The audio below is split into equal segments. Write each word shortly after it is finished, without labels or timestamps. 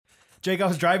Jake, I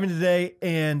was driving today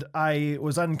and I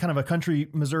was on kind of a country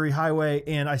Missouri highway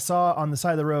and I saw on the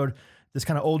side of the road this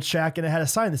kind of old shack and it had a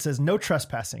sign that says no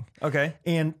trespassing. Okay.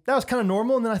 And that was kind of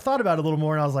normal. And then I thought about it a little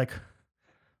more and I was like,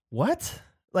 what?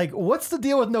 Like, what's the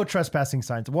deal with no trespassing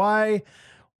signs? Why?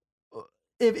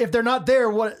 If they're not there,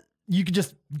 what? You could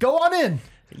just go on in.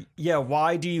 Yeah.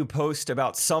 Why do you post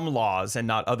about some laws and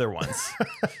not other ones?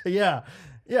 Yeah.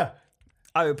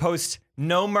 I would post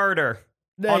no murder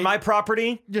Hey, on my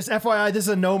property. Just FYI, this is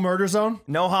a no murder zone.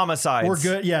 No homicides. We're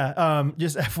good. Yeah.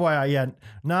 Just FYI. Yeah.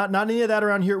 Not any of that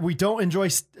around here. We don't enjoy.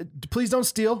 Please don't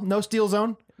steal. No steal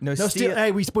zone. No steal.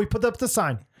 Hey, we put up the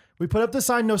sign. We put up the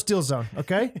sign. No steal zone.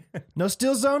 Okay. No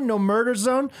steal zone. No murder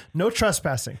zone. No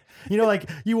trespassing. You know, like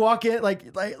you walk in, like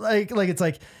it's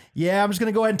like, yeah, I'm just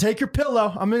gonna go ahead and take your pillow.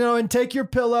 I'm gonna go ahead and take your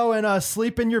pillow and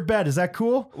sleep in your bed. Is that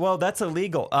cool? Well, that's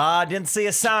illegal. Didn't see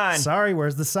a sign. Sorry.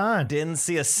 Where's the sign? Didn't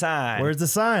see a sign. Where's the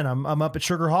sign? I'm up at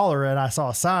Sugar Holler and I saw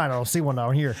a sign. I don't see one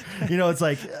down here. You know, it's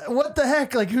like, what the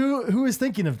heck? Like who is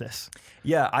thinking of this?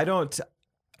 Yeah, I don't.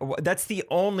 That's the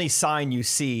only sign you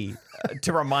see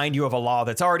to remind you of a law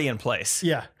that's already in place.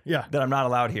 Yeah. That I'm not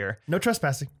allowed here. No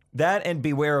trespassing. That and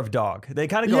beware of dog. They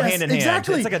kind of go Yes, hand in hand.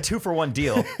 exactly. It's like a 2-for-1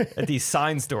 deal at these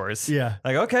sign stores. Yeah.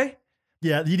 Like, okay.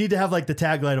 Yeah. You need to have like the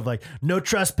tagline of like, no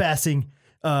trespassing.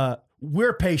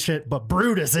 We're patient, but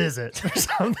Brutus isn't, or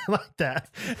something like that.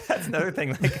 That's another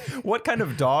thing. Like, what kind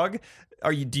of dog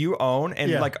do you own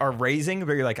and like are raising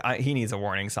where you're like, he needs a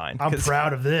warning sign? I'm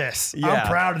proud of this. Yeah. I'm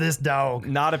proud of this dog.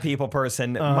 Not a people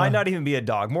person. Might not even be a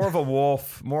dog. More of a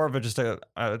wolf. More of just a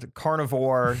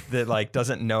carnivore that like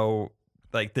doesn't know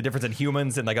like the difference in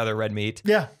humans and like other red meat.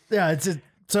 Yeah.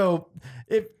 So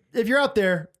if you're out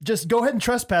there, just go ahead and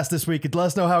trespass this week and let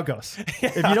us know how it goes.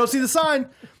 Yeah. If you don't see the sign,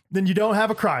 then you don't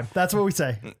have a crime. That's what we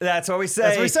say. That's what we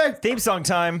say. Theme song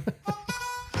time.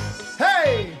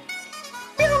 Hey!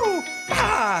 Pew!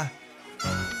 Ah!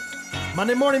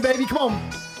 Monday morning, baby, come on.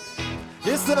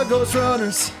 It's the Ghost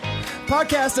Runners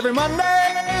podcast every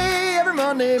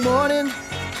Monday morning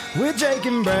with Jake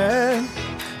and Brad.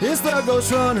 It's the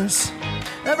Ghost Runners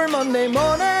every Monday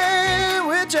morning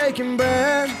with Jake and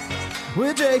Brad.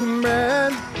 Jake,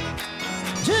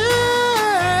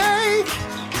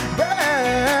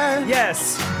 Brad.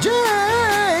 Yes.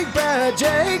 Jake, Brad.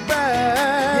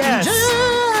 Yes.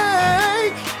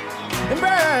 Jake and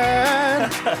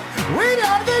Brad. We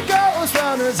are the Ghost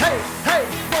Runners. Hey,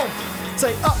 boom.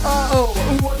 Say,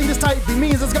 what think this type be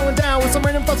means it's going down with some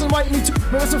random thoughts and white me too.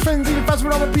 Maybe some friends even fast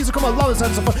with all my pieces. Come along, let's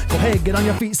have some fun. Go ahead, get on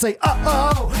your feet. Say,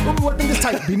 what think this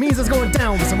type be means it's going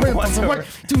down with some random thoughts and white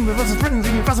too. Maybe some friends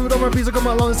even fast with all my pieces. Come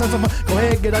along, let's have some fun. Go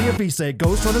ahead, get on your feet. Say,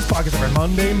 Ghost Runners podcast every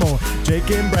Monday morning.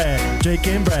 Jake and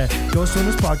Brad. Ghost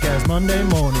Runners podcast Monday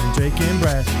morning. Jake and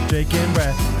Brad.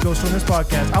 Ghost Runners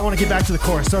podcast. I want to get back to the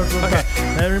chorus. Start from the back.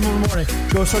 Every morning.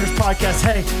 Ghost Runners podcast.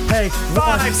 Hey.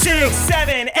 5, 6,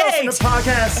 7, 8.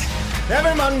 Podcast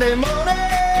every Monday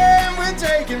morning with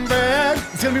Jake and Brad.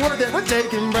 It's gonna be worth it with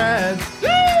Jake and Brad. Woo!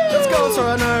 Let's go,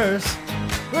 Runners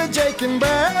with Jake and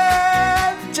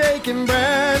Brad.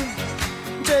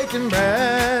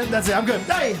 That's it. I'm good.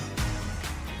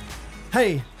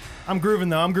 Hey, I'm grooving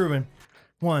though.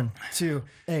 1, 2,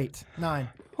 8, 9.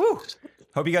 Woo!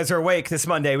 Hope you guys are awake this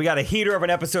Monday. We got a heater of an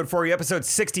episode for you. Episode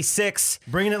 66.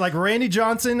 Bringing it like Randy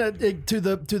Johnson to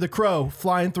the crow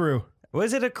flying through.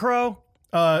 Was it a crow?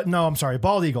 No, I'm sorry.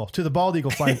 Bald eagle. To the bald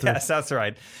eagle flying through. Yes, that's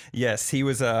right. Yes, he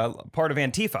was part of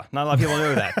Antifa. Not a lot of people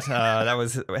knew that. That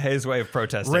was his way of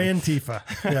protesting. Rantifa.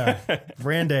 Yeah.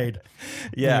 Rand-Aid.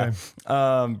 Yeah.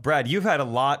 Anyway. Brad, you've had a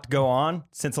lot go on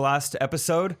since the last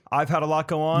episode. I've had a lot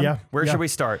go on. Yeah. Where should we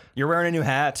start? You're wearing a new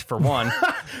hat, for one.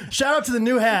 Shout out to the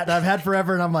new hat I've had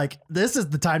forever, and I'm like, this is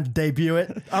the time to debut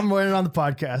it. I'm wearing it on the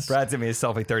podcast. Brad sent me a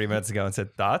selfie 30 minutes ago and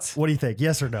said, thoughts? What do you think?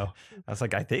 Yes or no? I was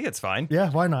like, I think it's fine. Yeah,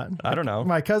 why not? I don't know.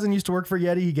 My cousin used to work for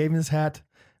Yeti. He gave me this hat,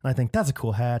 and I think that's a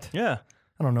cool hat. Yeah.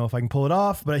 I don't know if I can pull it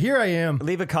off, but here I am.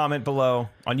 Leave a comment below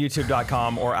on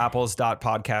youtube.com or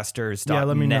apples.podcasters.net. Yeah,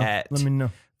 let me know.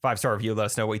 5-star review. Let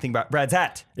us know what you think about Brad's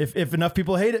hat. If enough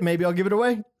people hate it, maybe I'll give it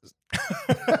away.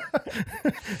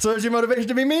 So there's your motivation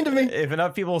to be mean to me. If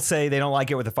enough people say they don't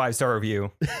like it with a 5-star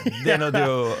review, then they'll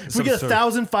do. If we get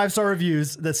 1,000 5-star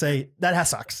reviews that say that hat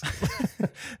sucks.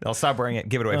 They'll stop wearing it.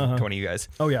 Give it away to one of you guys.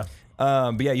 Oh yeah.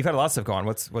 But yeah, you've had a lot of stuff going on.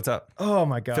 What's up? Oh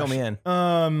my gosh. Fill me in.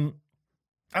 I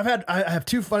have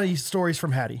 2 funny stories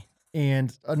from Hattie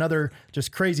and another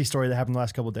just crazy story that happened the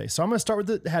last couple of days. So I'm going to start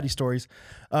with the Hattie stories.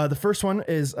 The first one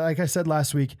is, like I said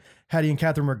last week, Hattie and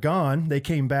Catherine were gone. They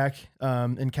came back,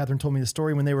 and Catherine told me the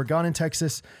story when they were gone in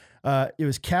Texas. It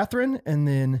was Catherine, and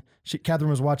then Catherine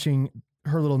was watching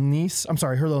her little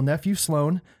nephew,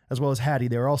 Sloan, as well as Hattie.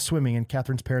 They were all swimming in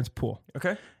Catherine's parents' pool.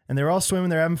 Okay. And they're all swimming.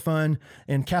 They're having fun.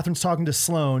 And Catherine's talking to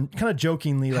Sloan, kind of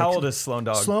jokingly. How old is Sloan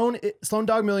Dog? Sloan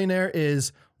Dog Millionaire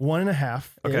is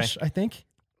 1.5-ish, I think.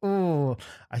 Oh,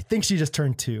 I think she just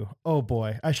turned 2. Oh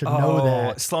boy, I should know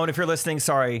that. Sloan, if you're listening,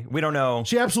 sorry, we don't know.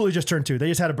 She absolutely just turned 2. They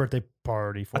just had a birthday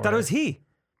party for her. I thought it was he.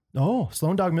 Oh,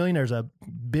 Sloan Dog Millionaire is a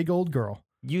big old girl.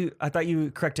 I thought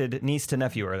you corrected niece to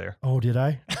nephew earlier. Oh, did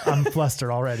I? I'm flustered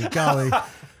already. Golly.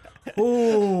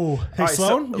 Oh, hey, right,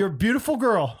 Sloan, you're a beautiful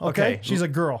girl. Okay. She's a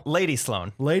girl. Lady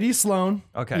Sloan. Lady Sloan.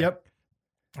 Okay. Yep.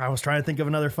 I was trying to think of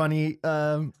another funny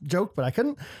joke, but I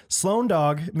couldn't. Sloan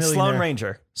Dog Millionaire. Sloan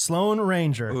Ranger. Sloan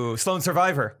Ranger. Ooh, Sloan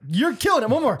Survivor. You're killing it.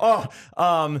 One more.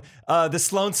 The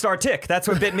Sloan Star Tick. That's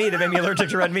what bit me that made me allergic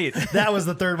to red meat. That was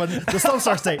the third one. The Sloan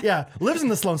Star State. Yeah. Lives in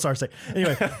the Sloan Star State.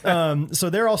 Anyway, so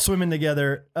they're all swimming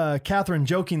together. Catherine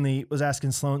jokingly was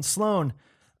asking Sloan,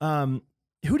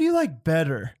 who do you like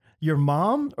better? Your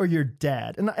mom or your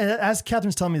dad? And as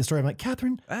Catherine's telling me the story, I'm like,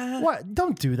 Catherine, what?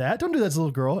 Don't do that. Don't do that as a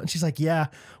little girl. And she's like, yeah,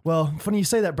 well, funny you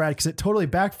say that, Brad, because it totally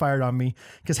backfired on me.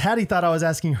 Because Hattie thought I was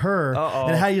asking her.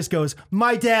 And Hattie just goes,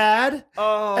 my dad.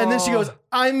 And then she goes,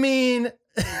 I mean.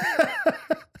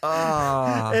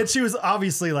 And she was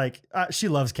obviously like, she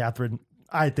loves Catherine,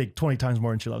 I think 20 times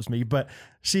more than she loves me, but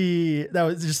that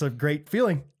was just a great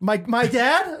feeling. My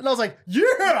dad? And I was like,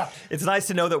 yeah. It's nice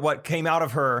to know that what came out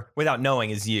of her without knowing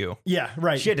is you. Yeah,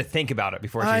 right. She had to think about it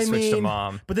before she switched to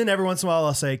mom. But then every once in a while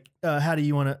I'll say, how do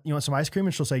you want some ice cream?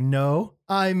 And she'll say, no,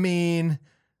 I mean.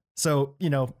 So,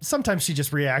 sometimes she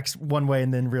just reacts one way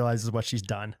and then realizes what she's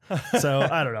done. So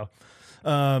I don't know.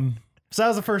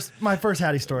 So that was my first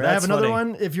Hattie story. I have another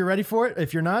one if you're ready for it.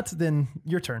 If you're not, then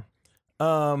your turn.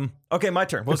 Okay, my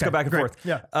turn. Let's go back and forth.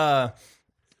 Yeah.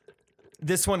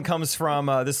 This one comes from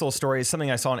this little story is something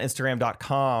I saw on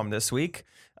Instagram.com this week.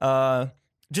 I'm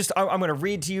going to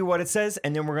read to you what it says,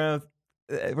 and then we're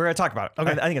gonna talk about it.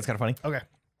 Okay. I think it's kind of funny. Okay.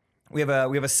 We have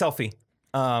a selfie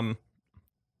of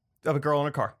a girl in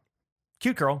a car.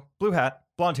 Cute girl, blue hat,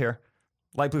 blonde hair,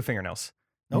 light blue fingernails.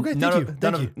 Okay, None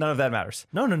of that matters.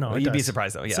 No. Well, you'd be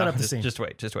surprised though. Yeah, set up the scene. Just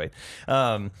wait.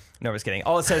 No, I was kidding.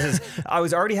 All it says is I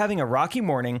was already having a rocky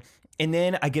morning, and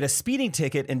then I get a speeding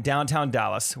ticket in downtown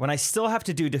Dallas when I still have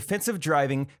to do defensive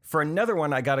driving for another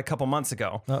one I got a couple months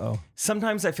ago.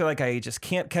 Sometimes I feel like I just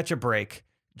can't catch a break.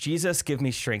 Jesus, give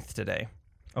me strength today.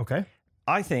 Okay.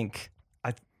 I think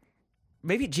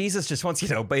maybe Jesus just wants you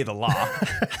to obey the law.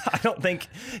 I don't think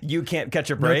you can't catch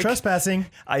a break. No trespassing.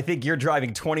 I think you're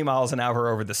driving 20 miles an hour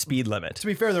over the speed limit. To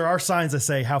be fair, there are signs that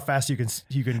say how fast you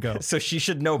can go. So she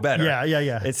should know better.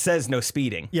 Yeah. It says no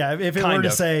speeding. Yeah, if it were to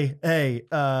say, hey,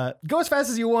 go as fast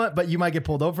as you want, but you might get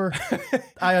pulled over,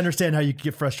 I understand how you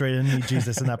get frustrated and need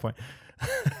Jesus in that point.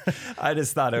 I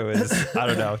just thought it was, I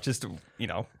don't know, just,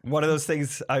 one of those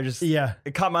things.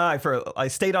 It caught my eye I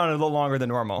stayed on it a little longer than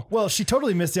normal. Well, she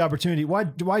totally missed the opportunity.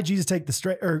 Why Jesus take the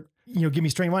straight, or, give me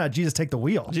strength? Why not Jesus take the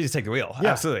wheel? Jesus take the wheel.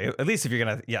 Yeah. Absolutely. At least if you're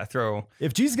going to, throw.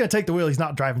 If Jesus is going to take the wheel, he's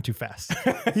not driving too fast.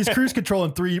 He's cruise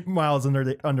controlling 3 miles under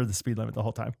the speed limit the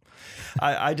whole time.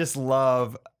 I just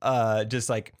love,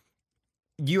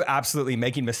 you absolutely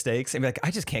making mistakes and be like,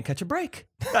 I just can't catch a break.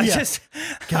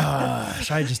 Gosh,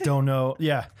 I just don't know.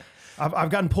 Yeah. I've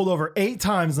gotten pulled over 8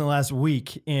 times in the last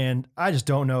week, and I just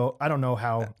don't know. I don't know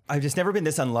how. I've just never been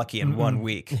this unlucky in 1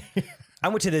 week. I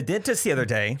went to the dentist the other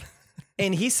day,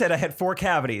 and he said I had 4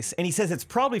 cavities, and he says it's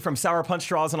probably from Sour Punch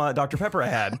straws and all that Dr. Pepper I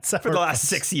had for the last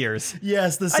 6 years.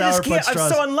 Yes, the Sour Punch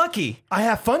straws. I'm so unlucky. I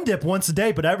have Fun Dip once a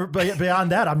day, but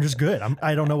beyond that, I'm just good.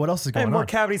 I don't know what else is going on. I have more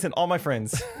cavities than all my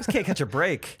friends. I just can't catch a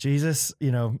break. Jesus,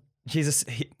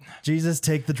 Jesus,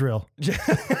 take the drill.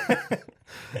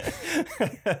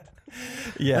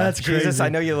 Yeah, that's Jesus, crazy. I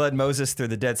know you led Moses through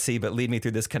the Dead Sea, but lead me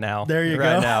through this canal. There you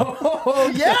right go. Now. Oh,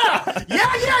 yeah.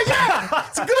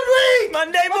 It's a good week.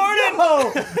 Monday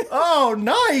morning. Oh,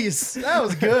 nice. That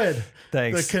was good.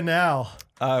 Thanks. The canal.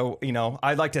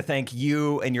 I'd like to thank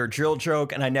you and your drill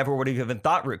joke, and I never would have even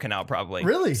thought root canal probably.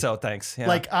 Really? So thanks. Yeah.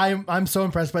 Like I'm so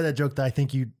impressed by that joke that I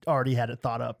think you already had it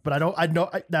thought up, but I know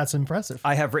that's impressive.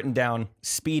 I have written down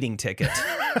speeding ticket.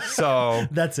 So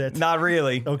that's it. Not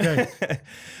really. Okay.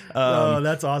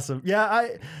 That's awesome. Yeah.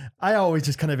 I always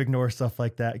just kind of ignore stuff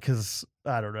like that because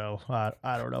I don't know.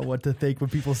 I don't know what to think when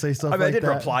people say stuff like that. I didn't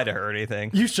reply to her or anything.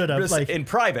 You should have. Just in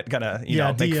private, gonna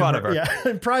make fun of her. Yeah,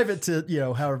 in private to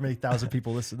however many thousand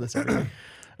people listen to this every week.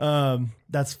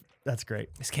 That's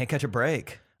great. Just can't catch a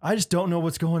break. I just don't know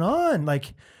what's going on.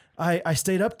 Like, I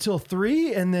stayed up till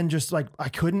 3 and then just like, I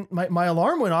couldn't, my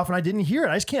alarm went off and I didn't hear it.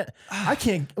 I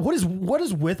can't, what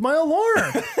is with my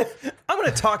alarm? I'm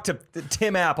going to talk to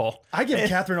Tim Apple. I give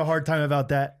Catherine a hard time about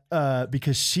that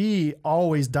because she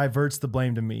always diverts the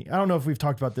blame to me. I don't know if we've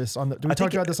talked about this on the, do we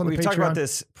talk about this on the Patreon? We've talked about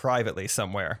this privately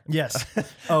somewhere. Yes.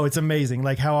 Oh, it's amazing.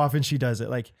 Like how often she does it.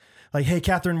 Like, hey,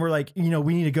 Catherine, we're like,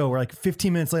 we need to go. We're like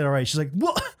 15 minutes late. All right. She's like,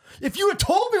 well, if you had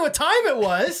told me what time it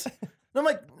was. And I'm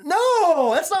like,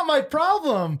 no, that's not my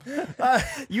problem.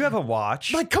 You have a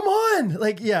watch. Like, come on.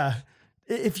 Like, yeah.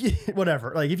 If you,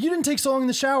 whatever. Like, if you didn't take so long in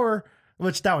the shower,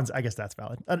 which that one's, I guess that's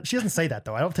valid. She doesn't say that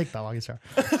though. I don't take that long in the shower.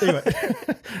 Anyway.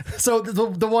 So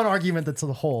the one argument that's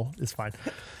the whole is fine.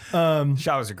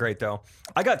 Showers are great though.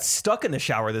 I got stuck in the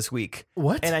shower this week.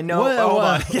 What? And I know.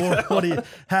 What do you,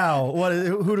 how?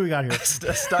 Who do we got here?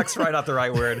 Stuck's right off the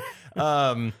right word.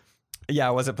 Yeah,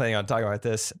 I wasn't planning on talking about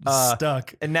this.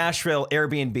 Stuck. In Nashville,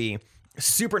 Airbnb.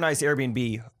 Super nice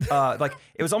Airbnb. Like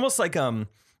it was almost like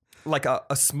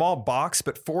a small box,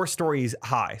 but 4 stories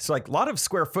high. So like a lot of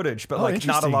square footage, but like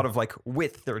not a lot of like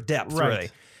width or depth,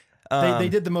 really. They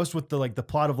did the most with the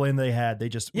plot of land they had. They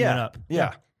just went up.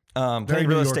 Yeah. Plenty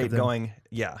real estate going,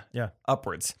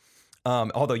 upwards.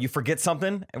 Although you forget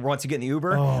something, and once you get in the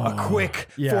Uber, a quick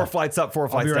 4 flights up, 4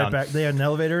 flights I'll be right down. back. They had an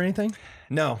elevator or anything?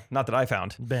 No, not that I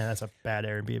found. Man, that's a bad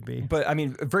Airbnb. But I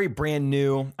mean, very brand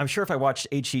new. I'm sure if I watched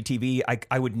HGTV,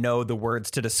 I would know the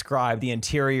words to describe the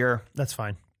interior. That's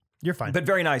fine. You're fine. But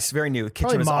very nice, very new. Kitchen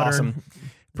Probably was modern. awesome.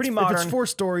 Pretty modern. If it's 4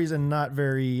 stories and not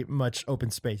very much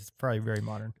open space, it's probably very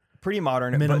modern. Pretty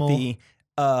modern. Minimal.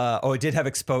 But it did have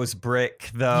exposed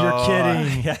brick though. You're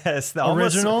kidding. Yes. The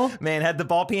Original? Man, had the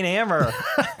ball peen hammer.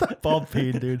 Ball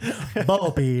peen, dude.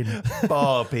 Ball peen.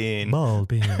 Ball peen. Ball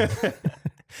peen.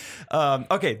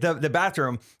 Okay, the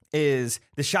bathroom is,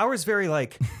 the shower is very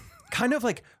like, kind of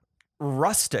like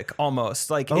rustic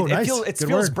almost. Like nice. It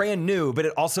feels brand new, but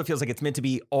it also feels like it's meant to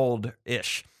be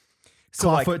old-ish. So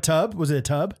Clawfoot tub? Was it a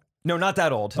tub? No, not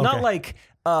that old. Okay. Not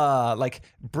like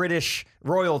British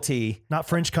royalty. Not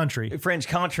French country. French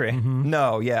country. Mm-hmm.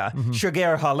 No, yeah.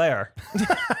 Sugar Haller.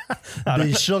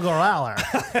 The sugar hour.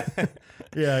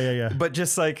 Yeah. But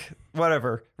just like,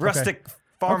 whatever. Rustic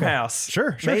farmhouse.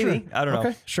 Sure. Maybe. I don't know.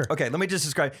 Okay, sure. Okay, let me just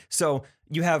describe. So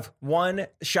you have one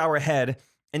shower head,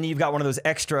 and then you've got one of those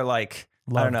extra, like,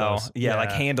 I don't know. Those. Yeah,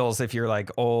 like handles if you're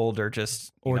like old or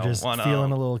just, feeling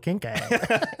a little kinky.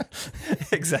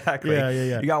 Exactly.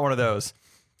 Yeah. You got one of those.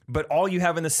 But all you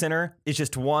have in the center is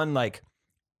just one like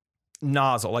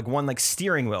nozzle, like one like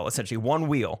steering wheel, essentially one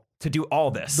wheel to do all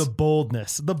this. The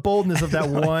boldness of that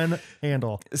one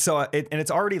handle. So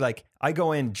it's already like, I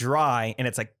go in dry and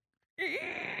it's like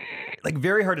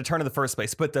very hard to turn in the first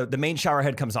place, but the main shower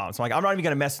head comes on. So I'm like, I'm not even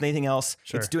going to mess with anything else.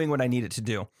 Sure. It's doing what I need it to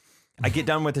do. I get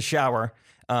done with the shower.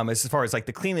 As far as like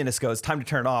the cleanliness goes, time to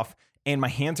turn it off. And my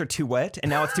hands are too wet and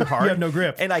now it's too hard. You have no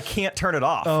grip. And I can't turn it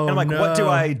off. Oh, and I'm like, no. what do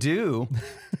I do?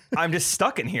 I'm just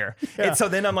stuck in here. Yeah. And so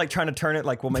then I'm like trying to turn it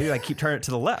like, well, maybe I keep turning it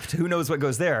to the left. Who knows what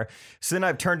goes there? So then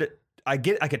I've turned it. I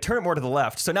could turn it more to the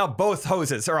left. So now both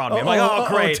hoses are on me. I'm like, oh,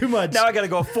 great. Too much. Now I got to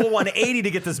go a full 180 to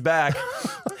get this back.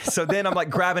 So then I'm like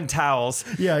grabbing towels.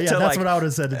 Yeah. That's what I would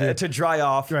have said to do. To dry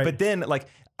off. Right. But then like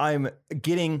I'm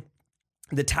getting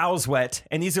the towels wet,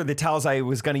 and these are the towels I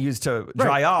was going to use to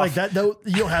dry off. Like that, though,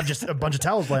 you don't have just a bunch of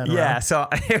towels laying around. Yeah, so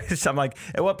I'm like,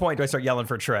 at what point do I start yelling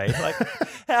for Trey? Like,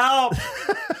 help!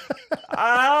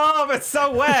 It's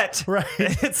so wet. Right.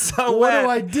 It's so What wet. do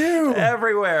I do?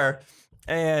 Everywhere.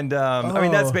 And I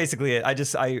mean, that's basically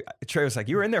it. Trey was like,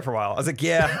 you were in there for a while. I was like,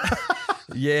 yeah.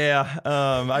 Yeah.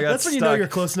 I got That's when stuck. you know you're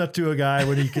close enough to a guy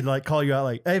when he could like call you out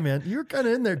like, hey man, you were kind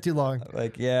of in there too long.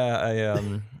 Like,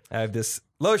 yeah, I have this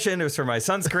lotion. It was for my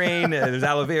sunscreen. There's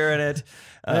aloe vera in it.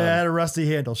 I had a rusty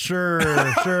handle. Sure.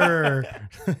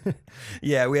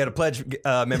 Yeah, we had a pledge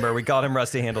member. We called him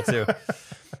Rusty Handle too.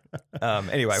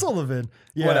 Anyway, Sullivan.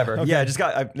 Yeah, whatever. okay.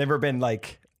 Yeah, I've never been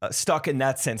like stuck in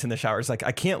that sense in the shower. It's like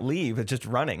I can't leave. It's just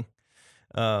running.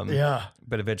 Yeah.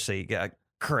 But eventually,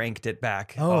 cranked it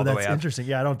back. Oh, all the way that's up. interesting.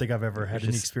 Yeah, I don't think I've ever had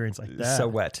any experience like that. So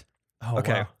wet. Oh,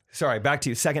 okay. wow. Sorry. Back to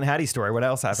you. Second Hattie story. What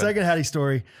else happened? Second Hattie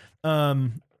story.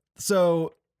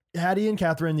 So Hattie and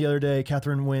Catherine the other day,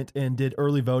 Catherine went and did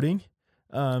early voting.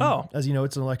 As you know,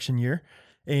 it's an election year,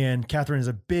 and Catherine is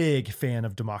a big fan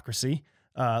of democracy.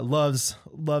 Loves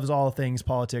all things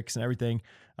politics and everything.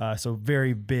 So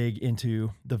very big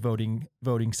into the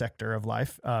voting sector of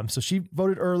life. So she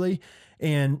voted early,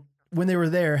 and when they were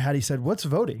there, Hattie said, "What's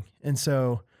voting?" And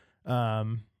so,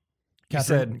 Catherine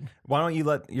said, "Why don't you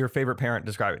let your favorite parent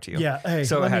describe it to you?" Yeah. Hey,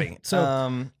 so Hattie.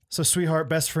 So So sweetheart,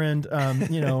 best friend, I'm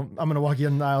going to walk you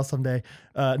in the aisle someday.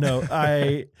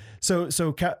 Catherine's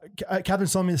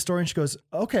telling me the story and she goes,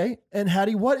 okay. And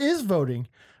Hattie, what is voting?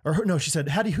 She said,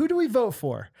 Hattie, who do we vote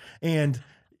for? And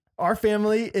our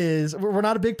family we're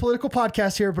not a big political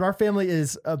podcast here, but our family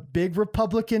is a big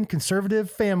Republican conservative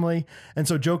family. And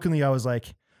so jokingly, I was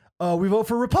like, we vote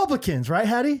for Republicans, right,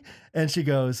 Hattie? And she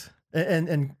goes,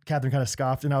 and Catherine kind of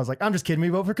scoffed, and I was like, I'm just kidding. We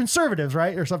vote for conservatives,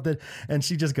 right? Or something. And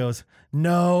she just goes,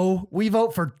 no, we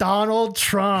vote for Donald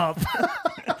Trump.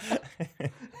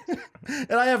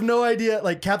 And I have no idea.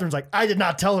 Like, Catherine's like, I did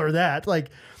not tell her that. Like,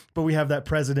 but we have that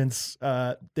president's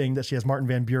thing that she has Martin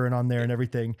Van Buren on there and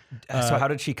everything. So how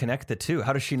did she connect the two?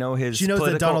 How does she know his She knows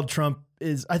that Donald Trump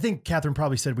is, I think Catherine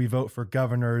probably said we vote for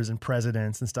governors and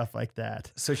presidents and stuff like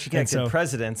that. So she connected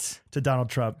presidents to Donald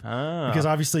Trump. Because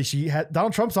obviously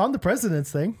Donald Trump's on the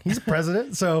president's thing. He's a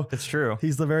president. So that's true.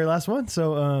 He's the very last one.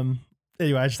 So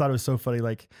anyway, I just thought it was so funny.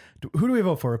 Like, who do we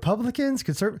vote for? Republicans?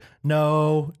 Conservative?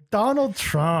 No, Donald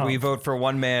Trump. We vote for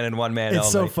one man and one man only.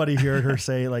 It's so funny hearing her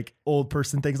say like old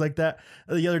person things like that.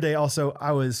 The other day also,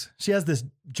 she has this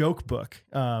joke book,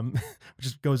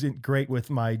 which goes in great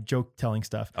with my joke telling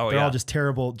stuff. They're all just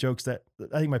terrible jokes that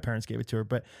I think my parents gave it to her,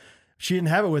 but she didn't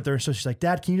have it with her. So she's like,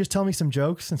 Dad, can you just tell me some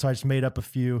jokes? And so I just made up a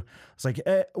few. It's like,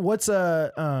 what's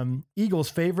Eagles'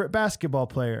 favorite basketball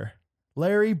player?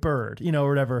 Larry Bird, or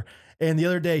whatever. And the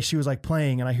other day she was like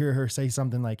playing and I hear her say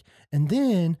something like, and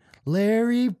then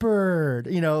Larry Bird,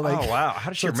 like, oh, wow.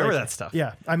 How does she remember that stuff?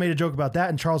 Yeah. I made a joke about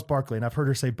that and Charles Barkley, and I've heard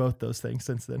her say both those things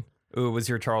since then. Ooh, was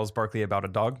your Charles Barkley about a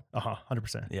dog?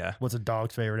 100%. Yeah. What's a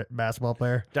dog's favorite basketball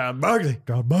player? John Barkley.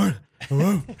 John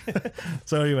Barkley.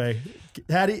 So anyway,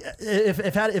 Hattie, if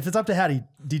it's up to Hattie,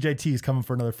 DJT is coming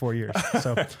for another 4 years.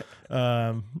 So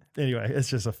anyway, it's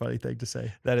just a funny thing to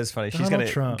say. That is funny. She's going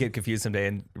to get confused someday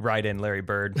and write in Larry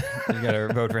Bird. You got to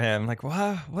vote for him. Like,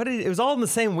 wow, it was all in the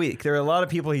same week. There are a lot of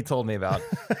people he told me about.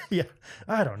 Yeah.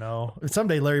 I don't know.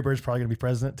 Someday Larry Bird's probably going to be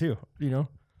president too,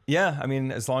 Yeah. I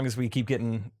mean, as long as we keep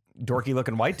getting dorky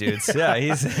looking white dudes. Yeah,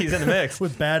 he's in the mix.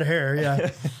 With bad hair, yeah.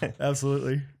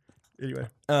 Absolutely. Anyway.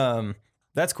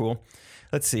 That's cool.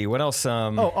 Let's see. What else?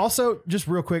 Also, just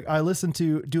real quick, I listened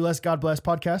to Do Less, God Bless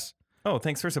podcast. Oh,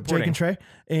 thanks for supporting. Jake and Trey.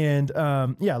 And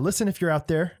listen if you're out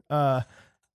there.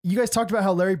 You guys talked about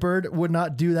how Larry Bird would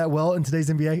not do that well in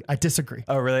today's NBA. I disagree.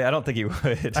 Oh, really? I don't think he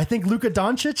would. I think Luka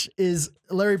Doncic is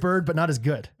Larry Bird, but not as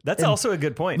good. That's also a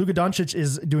good point. Luka Doncic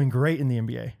is doing great in the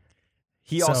NBA.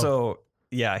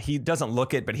 He doesn't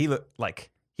look it, but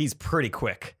he's pretty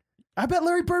quick. I bet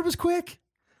Larry Bird was quick.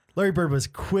 Larry Bird was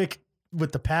quick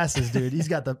with the passes, dude. He's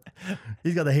got the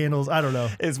handles. I don't know.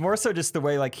 It's more so just the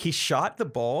way he shot the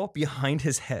ball behind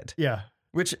his head. Yeah.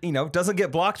 Which, doesn't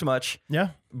get blocked much. Yeah.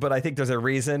 But I think there's a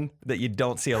reason that you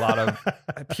don't see a lot of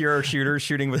pure shooters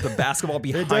shooting with the basketball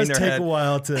behind their head. It does take a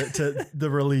while to the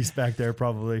release back there,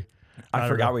 probably. I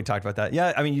forgot we talked about that.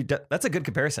 Yeah, I mean, that's a good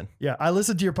comparison. Yeah, I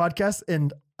listened to your podcast,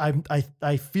 and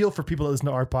I feel for people that listen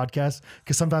to our podcast,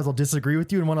 because sometimes I'll disagree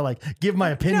with you and want to give my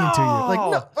opinion to you.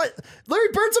 No, Larry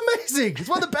Bird's amazing. He's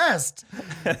one of the best.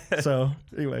 So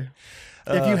anyway,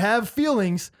 if you have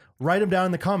feelings, write them down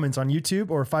in the comments on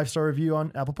YouTube or a 5-star review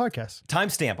on Apple Podcasts.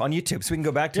 Timestamp on YouTube so we can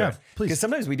go back to it. Please. Because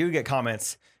sometimes we do get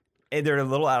comments and they're a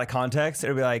little out of context.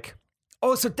 It'll be like,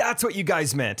 oh, so that's what you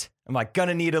guys meant. I'm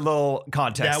gonna need a little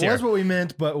context That here. was what we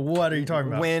meant, but what are you talking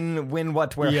about? When,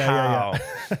 what, where, how.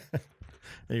 Yeah.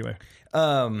 Anyway.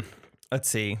 Let's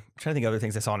see. I'm trying to think of other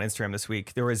things I saw on Instagram this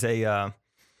week. There was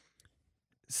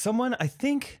someone, I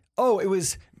think, do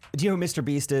you know who Mr.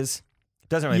 Beast is?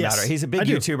 Doesn't really matter. He's a big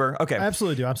YouTuber. Okay. I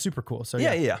absolutely do. I'm super cool. So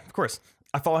yeah, of course.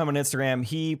 I follow him on Instagram.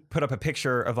 He put up a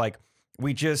picture of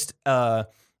we just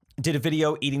did a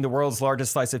video eating the world's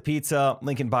largest slice of pizza.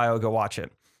 Link in bio, go watch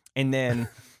it. And then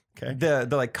okay.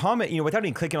 the comment, without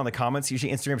even clicking on the comments,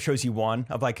 usually Instagram shows you one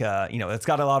of it's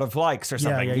got a lot of likes or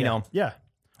something, Yeah.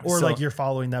 Or you're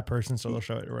following that person, so they'll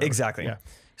show it. Or whatever. Exactly. Yeah.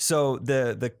 So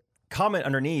the comment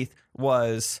underneath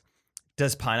was,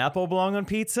 does pineapple belong on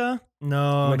pizza?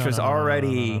 No. Which was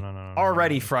already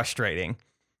no. frustrating,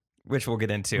 which we'll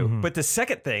get into. Mm-hmm. But the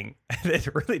second thing that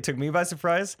really took me by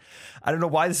surprise, I don't know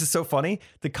why this is so funny.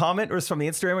 The comment was from the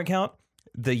Instagram account,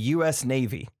 the U.S.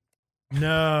 Navy.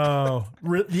 No.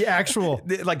 The actual.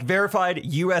 Verified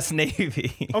U.S.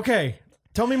 Navy. Okay.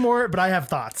 Tell me more, but I have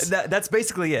thoughts. That's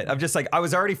basically it. I'm just I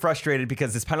was already frustrated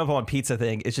because this pineapple on pizza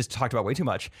thing is just talked about way too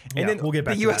much. And then we'll get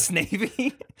back the to U.S.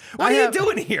 Navy. What are you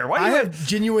doing here? I have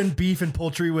genuine beef and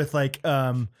poultry with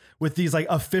with these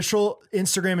official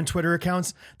Instagram and Twitter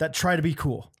accounts that try to be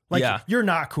cool. You're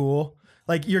not cool.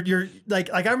 You're I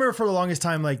remember for the longest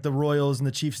time, the Royals and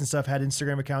the Chiefs and stuff had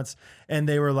Instagram accounts, and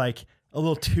they were a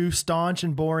little too staunch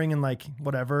and boring and like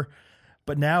whatever.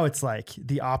 But now it's like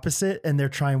the opposite, and they're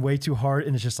trying way too hard,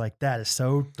 and it's just like, that is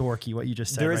so dorky what you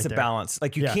just said. There is right a there. balance.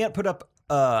 Like you can't put up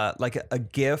like a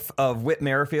GIF of Whit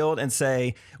Merrifield and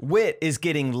say Whit is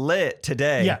getting lit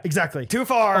today. Yeah, exactly. Too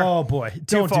far. Oh boy,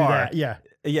 don't do far. that. Yeah.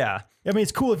 Yeah. I mean,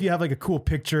 it's cool if you have like a cool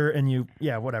picture and you,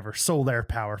 whatever. Soler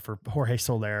power for Jorge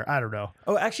Soler. I don't know.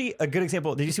 Oh, actually, a good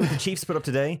example. Did you see what the Chiefs put up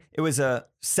today? It was a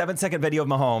 7-second video of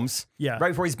Mahomes. Yeah. Right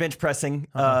before he's bench pressing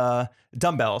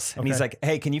dumbbells. And he's Okay. like,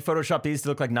 hey, can you Photoshop these to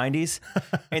look like 90s?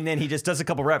 And then he just does a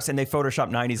couple reps and they Photoshop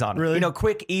 90s on them. Really? You know,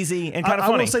 quick, easy, and kind of I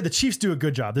funny. will say the Chiefs do a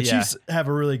good job. The Chiefs have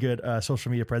a really good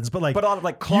social media presence, but like, But on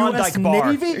like Klondike US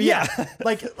bar. Navy, Yeah.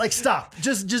 like stop.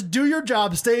 Just do your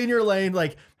job. Stay in your lane.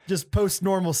 Like, just post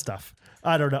normal stuff.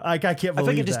 I don't know. Like, I can't believe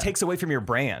I think it just that. takes away from your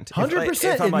brand.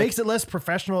 100%. If I'm It like, makes it less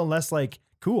professional and less like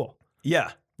cool. Yeah.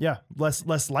 Yeah,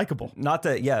 less likable. Not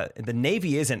that, the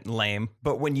Navy isn't lame,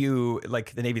 but when you,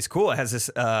 like, the Navy's cool, it has this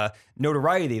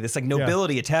notoriety, this, like,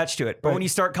 nobility attached to it. But Right. when you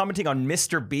start commenting on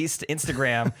Mr. Beast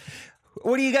Instagram,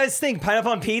 what do you guys think?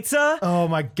 Pineapple on pizza? Oh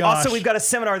my gosh. Also, we've got a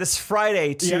seminar this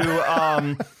Friday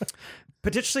to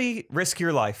potentially risk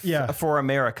your life for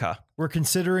America. We're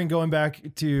considering going back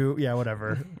to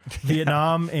whatever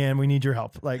Vietnam, and we need your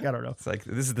help. Like, I don't know. It's like,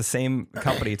 this is the same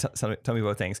company. Tell me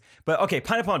both things. But okay,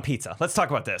 pineapple on pizza. Let's talk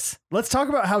about this. Let's talk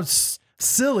about how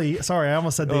silly. Sorry, I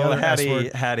almost said the other S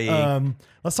word. Hattie.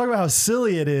 Let's talk about how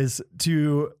silly it is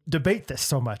to debate this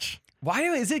so much. Why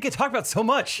does it get talked about so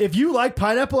much? If you like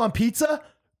pineapple on pizza,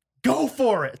 go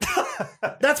for it.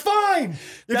 That's fine.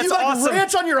 If That's you like awesome.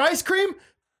 ranch on your ice cream,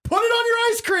 put it on your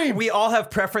ice cream. We all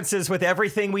have preferences with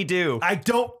everything we do. I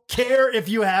don't care if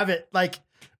you have it. Like,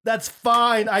 that's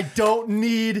fine. I don't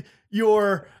need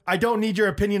your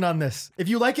opinion on this. If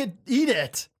you like it, eat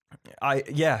it.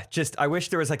 I wish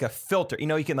there was like a filter. You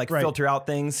know, you can like Right. filter out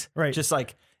things. Right. Just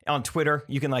like on Twitter,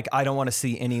 you can like, I don't want to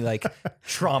see any like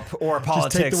Trump or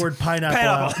politics. take the word pineapple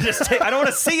out. I don't want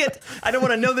to see it. I don't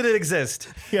want to know that it exists.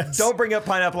 Yes. Don't bring up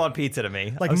pineapple on pizza to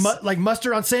me. Like like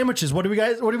mustard on sandwiches. What do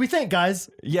we think, guys?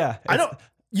 Yeah. I don't.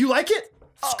 You like it?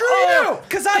 Screw you.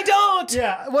 Because I don't.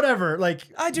 Yeah, whatever. Like,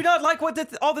 I do not like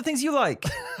all the things you like.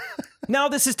 Now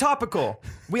this is topical.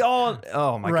 We all.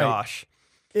 Oh my Right. gosh.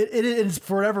 it is,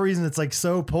 for whatever reason, it's like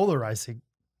so polarizing.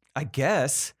 I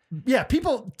guess. Yeah,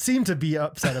 people seem to be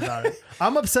upset about it.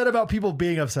 I'm upset about people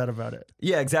being upset about it.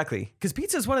 Yeah, exactly. Because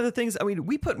pizza is one of the things. I mean,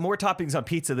 we put more toppings on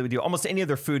pizza than we do almost any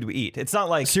other food we eat. It's not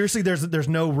like Seriously, there's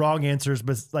no wrong answers,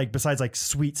 but like besides like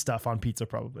sweet stuff on pizza,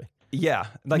 probably. yeah.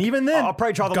 Like And even then, I'll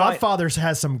probably draw the Godfather's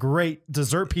has some great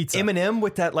dessert pizza. line. M&M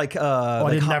with that like I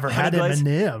like never had honey glaze.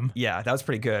 M&M. Yeah, that was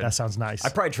pretty good. That sounds nice. I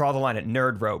probably draw the line at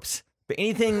Nerd Ropes. But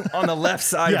anything on the left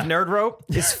side Yeah. of Nerd Rope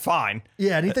is fine.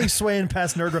 Yeah, anything swaying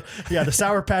past Nerd Rope. Yeah, the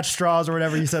Sour Patch straws or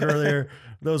whatever you said earlier,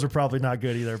 those are probably not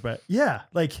good either. But yeah,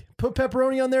 like put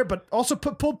pepperoni on there, but also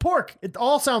put pulled pork. It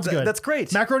all sounds good. That's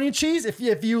great. Macaroni and cheese, if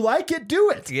you like it, do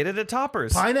it. Get it at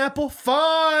Toppers. Pineapple,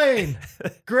 fine.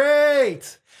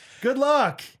 Great. Good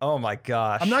luck. Oh my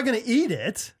gosh. I'm not going to eat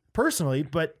it personally,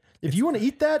 but if you want to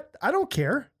eat that, I don't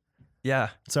care. Yeah.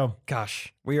 So,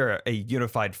 Gosh, we are a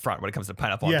unified front when it comes to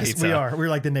pineapple on yes, pizza. we are. We're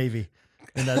like the Navy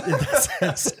in that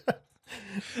sense.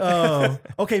 Oh,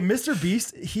 okay. Mr.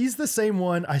 Beast, he's the same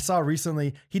one I saw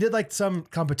recently. He did like some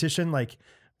competition, like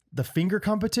the finger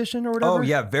competition or whatever. Oh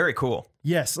yeah, very cool.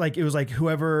 Yes. Like it was like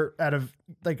whoever out of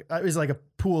like, it was like a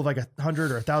pool of like 100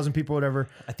 or 1,000 people, whatever.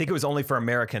 I think it was only for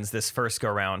Americans this first go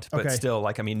round, but Okay. still,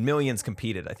 like, I mean, millions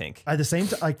competed, I think. At the same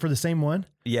time, like for the same one.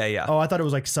 Yeah, yeah. Oh, I thought it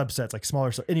was like subsets, like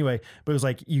smaller. Anyway, but it was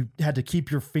like you had to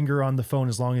keep your finger on the phone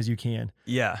as long as you can.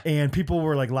 Yeah. And people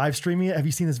were like live streaming it. Have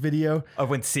you seen this video? Of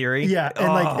when Siri? Yeah, and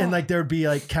Oh. like there would be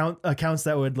like accounts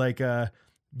that would like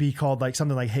be called like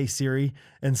something like "Hey Siri,"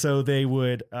 and so they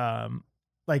would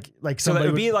like So that somebody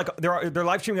would be like they're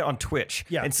live streaming it on Twitch.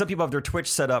 Yeah. And some people have their Twitch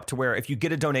set up to where if you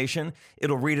get a donation,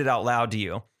 it'll read it out loud to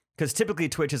you. Because typically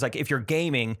Twitch is like if you're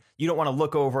gaming, you don't want to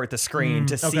look over at the screen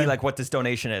to see okay. like what this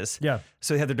donation is. Yeah.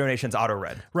 So they have their donations auto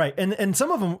read. right, and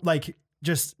some of them like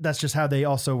just that's just how they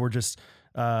also were just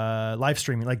live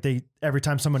streaming. Like they every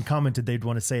time someone commented, they'd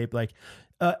want to say like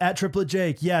at Triplet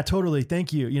Jake, yeah, totally,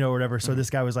 thank you, or whatever. So this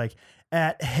guy was like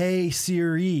at Hey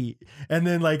Siri, and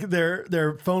then like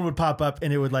their phone would pop up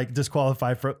and it would like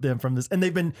disqualify them from this. And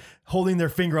they've been holding their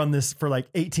finger on this for like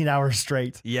 18 hours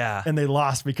straight. Yeah. And they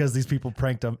lost because these people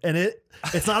pranked them. And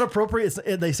it's not appropriate.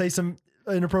 They say some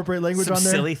inappropriate language Some on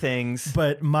there. silly things.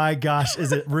 But my gosh,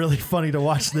 is it really funny to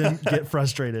watch them get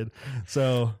frustrated.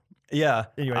 So Yeah.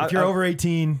 anyway, if you're over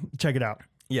 18, check it out.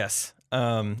 Yes.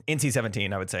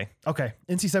 NC-17, I would say. Okay.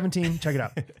 NC-17, check it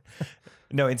out.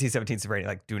 No, NC-17 is rated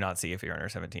like do not see if you're under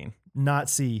 17. Not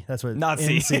C. That's what. Not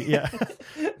C. NC, yeah.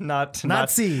 not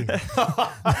C.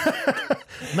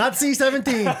 Not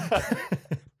C-17.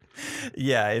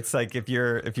 Yeah, it's like if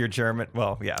you're German.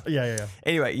 Well, yeah. Yeah.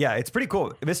 Anyway, yeah, it's pretty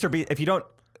cool. Mr. Beast. If you don't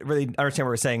really understand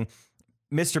what we're saying,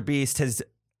 Mr. Beast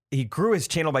he grew his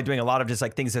channel by doing a lot of just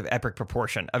like things of epic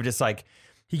proportion of just like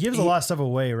He gives a lot of stuff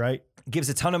away, right? gives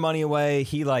a ton of money away.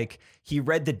 He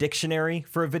read the dictionary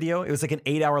for a video. It was like an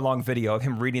 8-hour long video of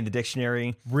him reading the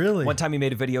dictionary. Really? One time he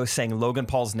made a video saying Logan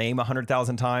Paul's name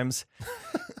 100,000 times.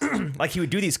 Like he would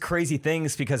do these crazy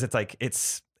things because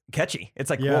it's catchy. It's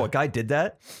like, whoa, a guy did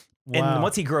that. Wow. And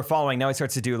once he grew a following, now he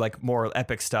starts to do like more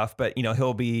epic stuff. But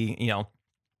he'll be,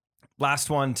 last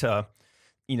one to,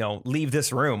 leave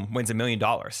this room wins $1 million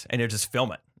and he'll just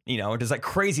film it, just like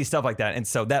crazy stuff like that. And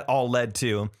so that all led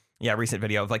to, recent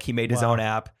video of like he made his own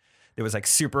app. It was like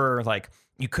super like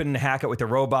you couldn't hack it with a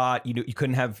robot. You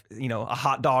couldn't have, a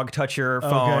hot dog touch your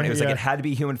phone. Okay, it was like it had to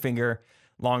be human finger,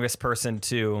 longest person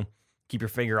to keep your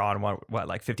finger on what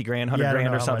like 50 grand, 100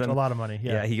 grand or something. A lot of money.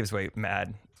 Yeah. He gives away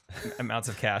mad amounts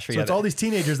of cash. So it's all these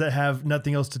teenagers that have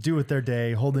nothing else to do with their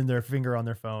day, holding their finger on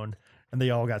their phone, and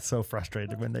they all got so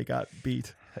frustrated when they got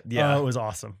beat. Yeah, it was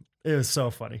awesome. It was so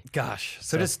funny. Gosh,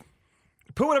 so just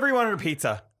put whatever you want on a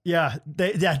pizza. Yeah,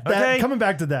 coming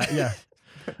back to that. Yeah,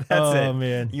 that's it. Oh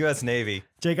man, U.S. Navy.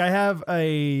 Jake, I have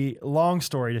a long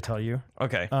story to tell you.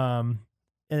 Okay. And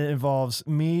it involves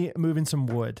me moving some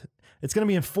wood. It's going to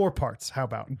be in 4 parts. How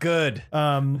about? Good.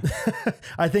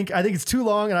 I think it's too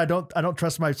long, and I don't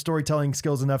trust my storytelling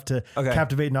skills enough to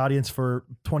captivate an audience for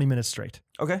 20 minutes straight.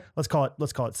 Okay. Let's call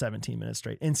it 17 minutes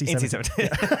straight.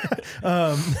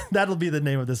 NC-17. That'll be the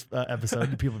name of this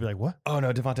episode. People will be like, "What? Oh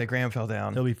no, Devontae Graham fell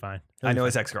down." He'll be fine. I know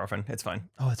his ex-girlfriend. It's fine.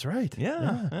 Oh, that's right.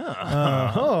 Yeah.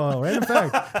 Random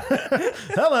fact.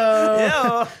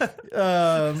 Hello.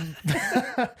 Yeah.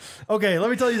 Okay,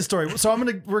 let me tell you the story. So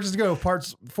we're just gonna go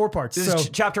 4 parts. This is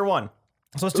chapter 1.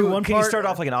 So let's do one Can part. you start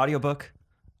off like an audiobook?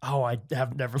 Oh, I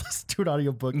have never listened to an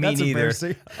audiobook. Me That's neither.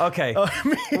 embarrassing. Okay.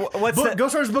 What's that?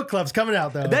 Ghostwriters Book Club's coming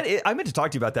out though. I meant to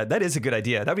talk to you about that. That is a good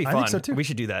idea. That'd be fun. I think so too. We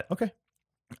should do that. Okay.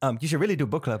 You should really do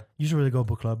book club. You should really go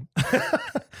book club.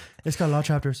 It's got a lot of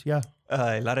chapters. Yeah.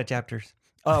 A lot of chapters.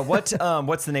 What's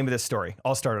the name of this story?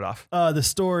 I'll start it off. The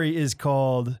story is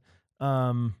called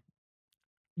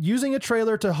Using a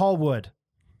Trailer to Haul Wood.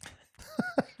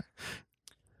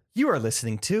 You are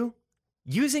listening to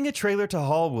Using a Trailer to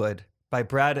Haul Wood by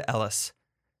Brad Ellis.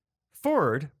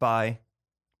 Forward by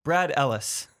Brad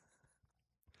Ellis.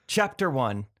 Chapter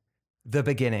 1, The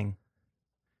Beginning.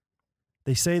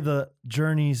 They say the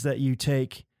journeys that you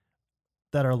take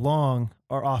that are long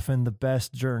are often the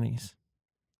best journeys.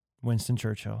 Winston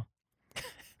Churchill.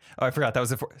 Oh, I forgot. That was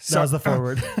the That was the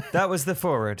forward. That was the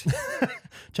forward.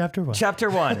 Chapter 1. Chapter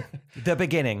 1, The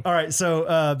Beginning. All right.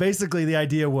 So basically the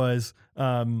idea was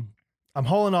I'm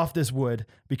hauling off this wood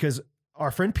because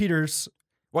our friend Peter's.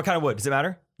 What kind of wood? Does it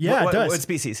matter? Yeah, it does. What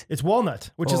species? It's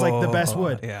walnut, which is like the best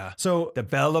wood. Yeah. So the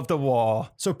bell of the wall.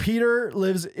 So Peter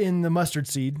lives in the mustard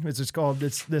seed. It's called.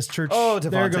 It's this church. Oh,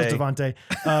 Devontae. There goes Devontae.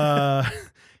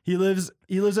 He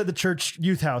lives at the church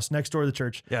youth house next door to the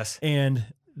church. Yes. And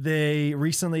they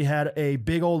recently had a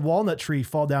big old walnut tree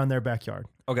fall down their backyard.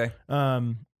 Okay.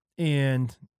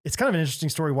 And it's kind of an interesting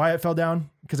story why it fell down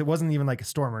because it wasn't even like a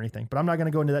storm or anything. But I'm not going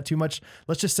to go into that too much.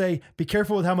 Let's just say be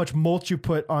careful with how much mulch you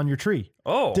put on your tree.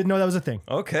 Oh. Didn't know that was a thing.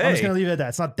 Okay. I'm just going to leave it at that.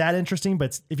 It's not that interesting,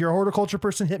 but if you're a horticulture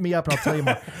person, hit me up and I'll tell you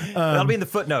more. That'll be in the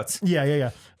footnotes.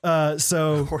 Yeah.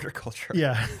 So horticulture.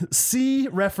 Yeah. C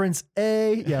reference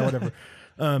A. Yeah, whatever.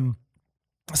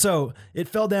 So it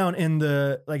fell down and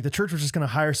the church was just going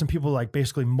to hire some people to like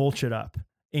basically mulch it up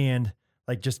and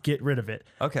like just get rid of it.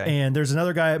 Okay. And there's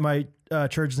another guy at my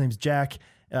church. His name's Jack.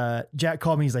 Jack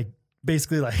called me. He's like,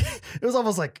 basically like, it was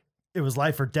almost like it was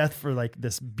life or death for like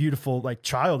this beautiful like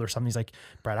child or something. He's like,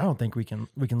 Brad, I don't think we can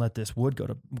let this wood go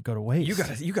to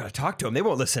waste. You gotta talk to them. They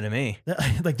won't listen to me.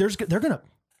 Like they're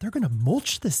gonna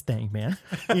mulch this thing, man.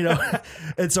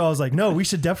 And so I was like, no, we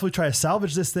should definitely try to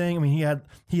salvage this thing. I mean,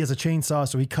 he has a chainsaw,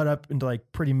 so he cut up into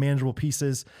like pretty manageable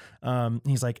pieces.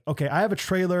 He's like, okay, I have a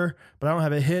trailer, but I don't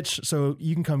have a hitch, so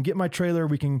you can come get my trailer.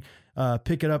 We can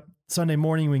pick it up Sunday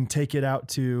morning. We can take it out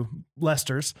to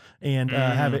Lester's and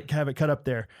have it cut up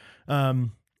there.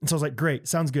 And so I was like, great,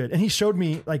 sounds good. And he showed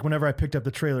me like whenever I picked up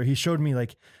the trailer, he showed me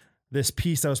like this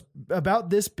piece that was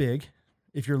about this big.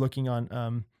 If you're looking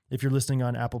on if you're listening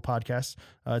on Apple Podcasts,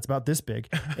 it's about this big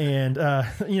and,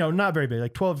 not very big,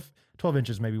 like 12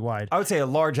 inches maybe wide. I would say a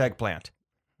large eggplant.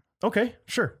 Okay,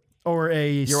 sure. Or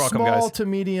a You're welcome, small guys. to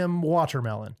medium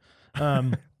watermelon.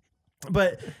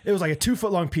 But it was like a 2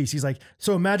 foot long piece. He's like,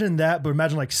 so imagine that, but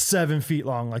imagine like 7 feet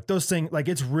long. Like those things, like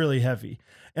it's really heavy.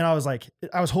 And I was like,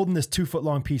 I was holding this 2 foot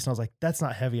long piece and I was like, that's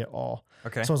not heavy at all.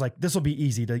 Okay. So I was like, this will be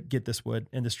easy to get this wood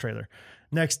in this trailer.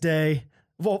 Next day,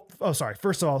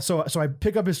 first of all, so I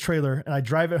pick up his trailer and I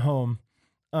drive it home.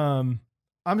 I'm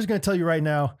just going to tell you right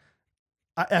now,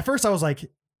 at first I was like,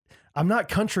 I'm not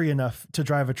country enough to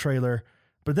drive a trailer.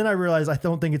 But then I realized I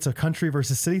don't think it's a country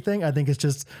versus city thing. I think it's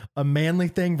just a manly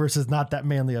thing versus not that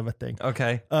manly of a thing.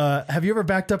 Okay. Have you ever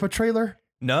backed up a trailer?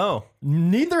 No.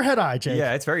 Neither had I, Jake.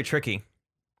 Yeah, it's very tricky.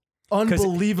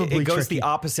 Unbelievably It goes tricky. the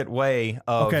opposite way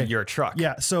of your truck.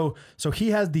 Yeah. So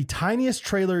he has the tiniest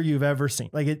trailer you've ever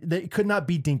seen. Like it could not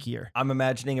be dinkier. I'm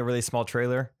imagining a really small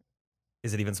trailer.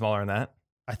 Is it even smaller than that?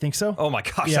 I think so. Oh my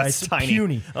gosh, yeah, that's it's tiny.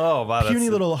 Puny. Oh wow, Puny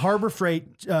little Harbor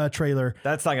Freight trailer.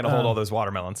 That's not going to hold all those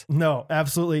watermelons. No,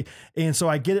 absolutely. And so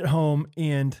I get it home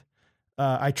and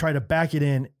I try to back it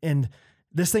in, and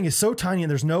this thing is so tiny and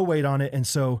there's no weight on it. And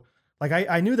so like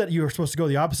I knew that you were supposed to go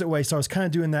the opposite way. So I was kind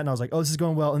of doing that and I was like, oh, this is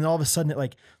going well. And then all of a sudden it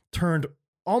like turned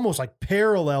almost like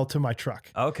parallel to my truck.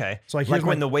 Okay. So like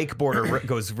when the wakeboarder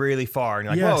goes really far and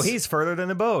you're like, Yes. whoa, he's further than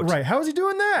the boat. Right. How is he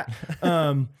doing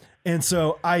that? And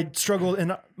so I struggled,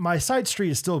 and my side street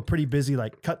is still pretty busy,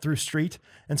 like cut through street.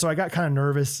 And so I got kind of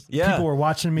nervous. Yeah. People were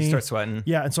watching me. You start sweating.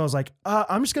 Yeah. And so I was like,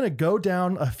 I'm just going to go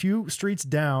down a few streets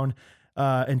down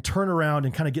and turn around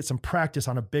and kind of get some practice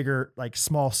on a bigger, like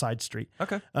small side street.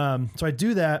 Okay. So I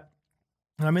do that,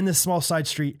 and I'm in this small side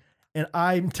street, and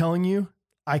I'm telling you,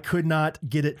 I could not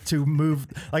get it to move.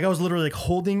 Like I was literally like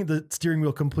holding the steering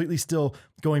wheel completely still,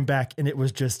 going back, and it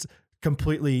was just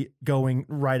completely going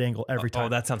right angle every time. Oh,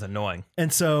 that sounds annoying.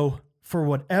 And so for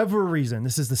whatever reason,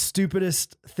 this is the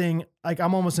stupidest thing. Like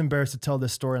I'm almost embarrassed to tell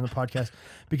this story on the podcast,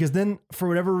 because then for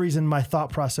whatever reason, my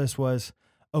thought process was,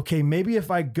 okay, maybe if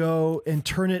I go and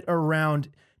turn it around,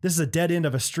 this is a dead end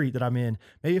of a street that I'm in.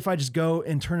 Maybe if I just go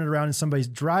and turn it around in somebody's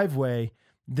driveway,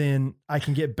 then I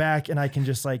can get back and I can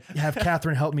just like have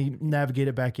Catherine help me navigate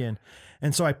it back in.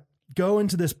 And so I go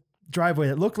into this driveway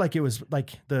that looked like it was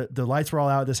like the lights were all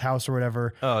out at this house or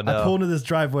whatever. Oh, no. I pulled into this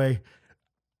driveway.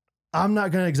 I'm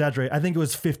not going to exaggerate. I think it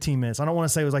was 15 minutes. I don't want to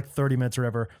say it was like 30 minutes or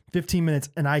whatever. 15 minutes,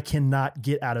 and I cannot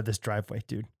get out of this driveway,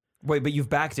 dude. Wait, but you've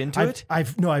backed into it?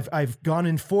 I've gone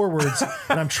in forwards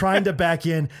and I'm trying to back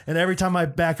in, and every time I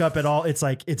back up at all, it's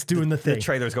like it's doing the thing. The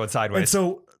trailer's going sideways. And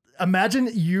so imagine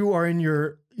you are in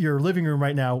your living room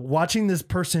right now watching this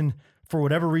person, for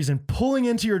whatever reason, pulling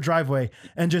into your driveway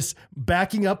and just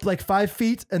backing up like 5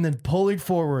 feet and then pulling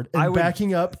forward and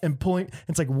backing up and pulling.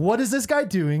 It's like, what is this guy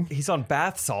doing? He's on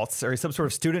bath salts or some sort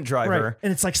of student driver. Right.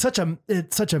 And it's like such a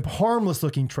harmless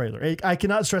looking trailer. I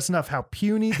cannot stress enough how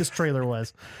puny this trailer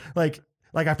was. Like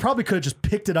I probably could have just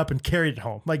picked it up and carried it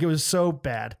home. Like it was so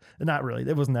bad. Not really.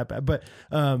 It wasn't that bad. But,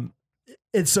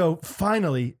 and so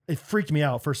finally it freaked me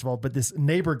out, first of all, but this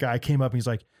neighbor guy came up and he's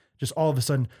like, just all of a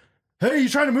sudden, hey, you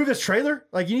trying to move this trailer?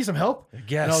 Like, you need some help?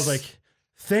 Yes. And I was like,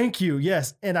 thank you.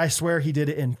 Yes. And I swear he did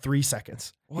it in 3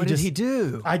 seconds. What did he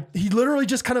do? He literally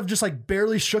just kind of just like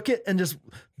barely shook it and just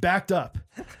backed up.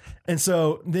 And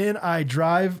so then I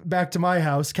drive back to my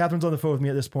house. Catherine's on the phone with me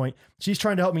at this point. She's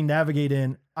trying to help me navigate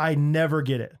in. I never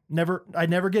get it. I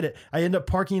never get it. I end up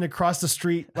parking across the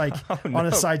street, like on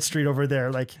a side street over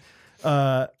there. Like,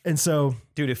 and so,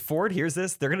 dude, if Ford hears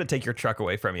this, they're going to take your truck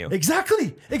away from you.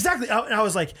 Exactly. I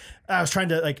was like, I was trying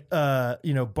to like,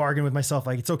 bargain with myself.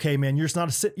 Like, it's okay, man. You're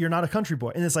not a country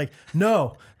boy. And it's like,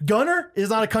 no, Gunner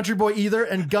is not a country boy either.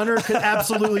 And Gunner could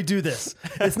absolutely do this.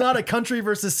 It's not a country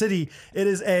versus city. It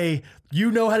is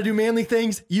you know how to do manly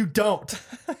things. You don't,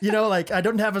 like I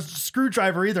don't have a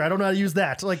screwdriver either. I don't know how to use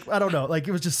that. Like, I don't know. Like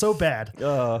it was just so bad.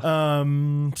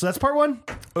 So that's part one.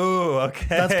 Oh, okay.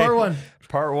 That's part one.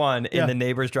 Part one in the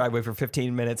neighbor's driveway for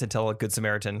 15 minutes until a good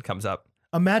Samaritan comes up.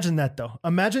 Imagine that though.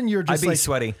 Imagine you're just I'd be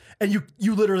sweaty. And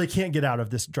you literally can't get out of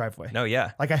this driveway. No,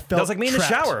 yeah. Like I felt That was like me in the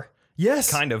shower. Yes.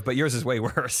 Kind of, but yours is way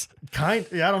worse. Yeah, I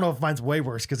don't know if mine's way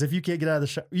worse, because if you can't get out of the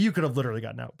shower, you could have literally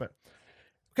gotten out. But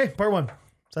okay, part one.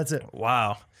 So that's it.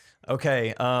 Wow.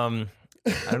 Okay. I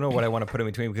don't know what I want to put in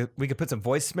between. We could put some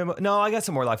voice memo. No, I got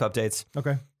some more life updates.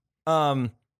 Okay.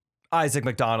 Isaac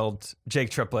McDonald, Jake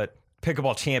Triplett,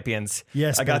 pickleball champions.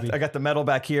 Yes, I got the medal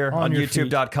back here on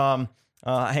YouTube.com.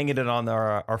 Hanging it on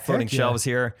our floating shelves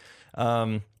here.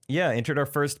 Entered our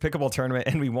first pickleball tournament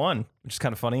and we won, which is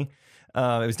kind of funny.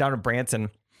 It was down in Branson,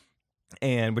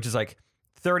 and which is like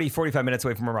 30, 45 minutes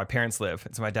away from where my parents live.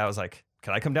 And so my dad was like,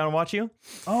 can I come down and watch you?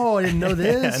 Oh, I didn't know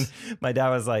this. And my dad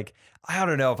was like, I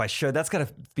don't know if I should. That's got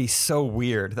to be so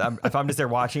weird. If I'm just there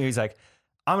watching you, he's like,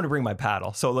 I'm going to bring my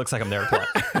paddle. So it looks like I'm there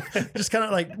playing. Just kind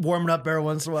of like warming up every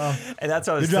once in a while. And that's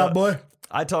what I was Good job, boy.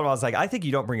 I told him, I was like, I think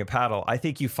you don't bring a paddle. I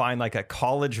think you find like a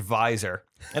college visor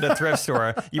at a thrift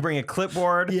store. You bring a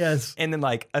clipboard. Yes. And then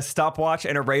like a stopwatch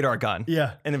and a radar gun.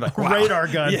 Yeah. And then like, wow. Radar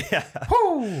gun. Yeah.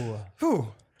 Whoo.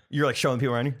 Whew. You're like showing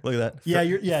people around you. Look at that. Yeah,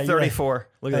 you're 34. Right.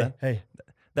 Look at that. Hey.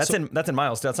 That's in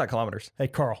miles. That's not kilometers. Hey,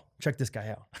 Carl, check this guy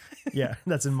out. Yeah,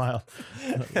 that's in miles.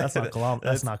 That's not kilometers.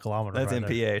 That's not kilometers. That's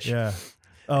right MPH. There. Yeah.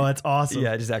 Oh, that's awesome.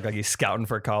 Yeah, just act like he's scouting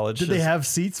for college. Did they have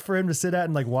seats for him to sit at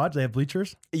and like watch? They have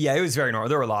bleachers? Yeah, it was very normal.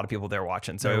 There were a lot of people there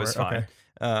watching, so it was fine.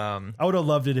 Okay. I would have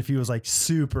loved it if he was like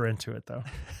super into it though.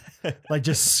 Like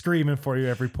just screaming for you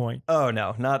every point. Oh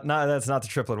no, not that's not the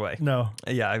triplet way. No.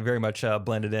 Yeah, I very much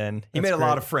blended in. He That's made a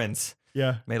lot great. of friends.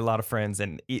 Yeah. Made a lot of friends,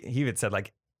 and he even said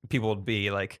like people would be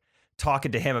like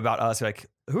talking to him about us, like,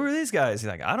 who are these guys? He's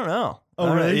like, I don't know.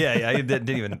 Oh, really? Yeah. He didn't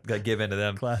even like give in to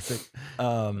them. Classic.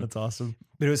 That's awesome.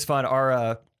 But it was fun.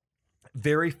 Our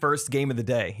very first game of the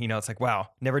day. You know, it's like, wow,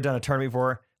 never done a tournament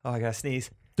before. Oh, I gotta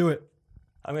sneeze. Do it.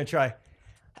 I'm gonna try.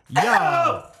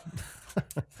 Yeah.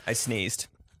 I sneezed.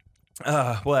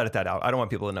 We'll edit that out. I don't want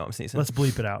people to know I'm sneezing. Let's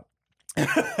bleep it out.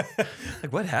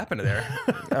 Like, what happened to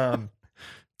there?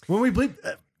 When we bleep,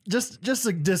 just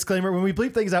a disclaimer: when we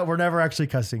bleep things out, we're never actually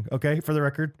cussing. Okay, for the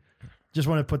record, just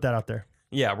want to put that out there.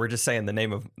 Yeah, we're just saying the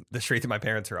name of the street that my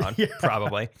parents are on. Yeah.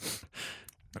 Probably.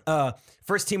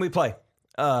 First team we play.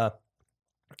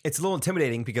 It's a little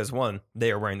intimidating because 1,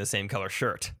 they are wearing the same color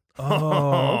shirt.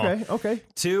 Oh, okay.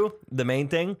 2, the main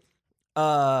thing.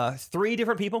 3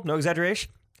 different people, no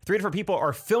exaggeration. 3 different people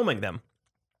are filming them.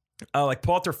 Like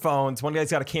pull out their phones. One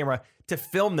guy's got a camera to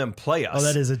film them play us. Oh,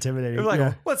 that is intimidating. They're like,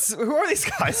 yeah. who are these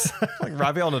guys? Like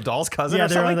Rafael Nadal's cousin Yeah, or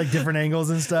they're something? on like different angles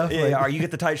and stuff. Yeah, like, yeah, you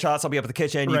get the tight shots, I'll be up at the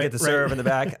kitchen. You Right, get the right. serve in the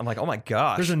back. I'm like, oh my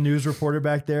gosh. there's a news reporter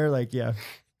back there. Like, yeah.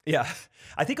 Yeah.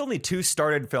 I think only 2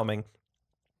 started filming.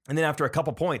 And then after a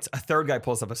couple points, a third guy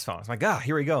pulls up his phone. I'm like,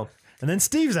 here we go. And then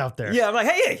Steve's out there. Yeah, I'm like,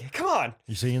 hey, come on.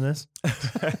 You seeing this?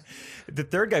 The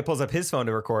third guy pulls up his phone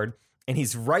to record, and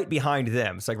he's right behind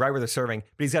them. It's like right where they're serving,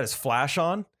 but he's got his flash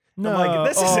on. No. I'm like,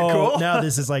 this isn't cool. Now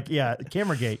this is like, yeah,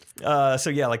 camera gate. So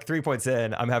yeah, like 3 points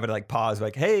in, I'm having to like pause,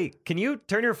 like, hey, can you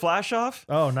turn your flash off?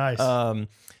 Oh, nice.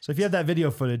 So if you have that video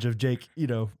footage of Jake,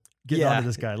 getting onto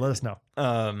this guy, let us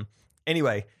know.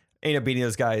 Anyway, ended up beating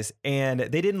those guys, and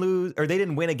they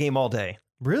didn't win a game all day.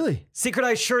 Really?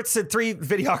 Synchronized shirts and 3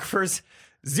 videographers,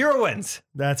 0 wins.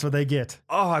 That's what they get.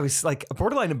 Oh, I was like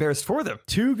borderline embarrassed for them.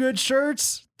 2 good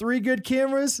shirts, 3 good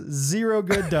cameras, 0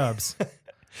 good dubs.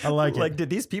 I like it. Like,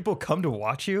 did these people come to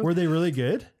watch you? Were they really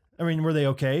good? I mean, were they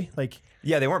okay? Like,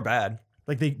 Yeah, they weren't bad.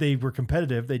 like they were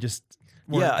competitive. They just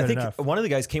weren't Yeah, I good think enough. one of the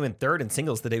guys came in 3rd in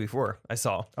singles the day before. I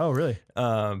saw. Oh, really?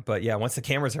 But yeah, once the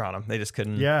cameras are on them, they just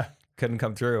couldn't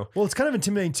come through. Well, it's kind of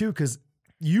intimidating too because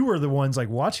you were the ones like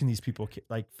watching these people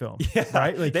like film,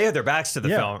 right? Like They had their backs to the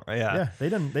film. Yeah. They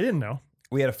didn't know.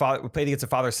 We played against a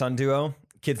father-son duo.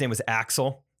 Kid's name was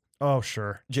Axel. Oh,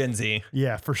 sure. Gen Z.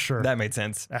 Yeah, for sure. That made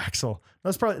sense. Axel.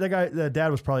 That's probably that guy. The dad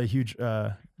was probably a huge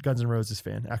Guns N' Roses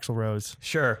fan. Axl Rose.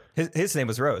 Sure. His name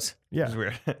was Rose. Yeah. It was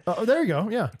weird. Oh, there you go.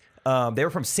 Yeah. They were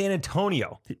from San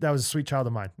Antonio. That was a sweet child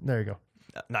of mine. There you go.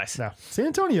 Nice. Now, San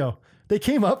Antonio. They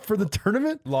came up for the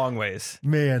tournament. Long ways.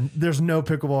 Man, there's no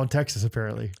pickleball in Texas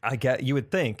apparently. You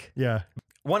would think. Yeah.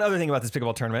 One other thing about this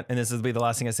pickleball tournament, and this will be the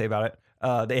last thing I say about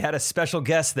it, they had a special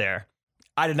guest there.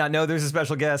 I did not know there's a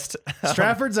special guest.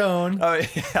 Stratford's own. Oh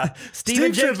yeah,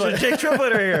 Steve Triplett. Jake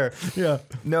Triplett are here. Yeah.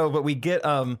 No, but we get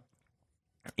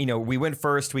we went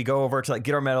first. We go over to like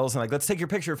get our medals and like let's take your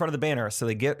picture in front of the banner. So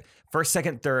they get first,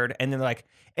 second, third, and then they're like,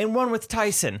 and one with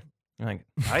Tyson. I'm like,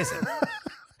 Tyson.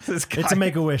 This guy. It's a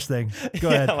Make-A-Wish thing. Go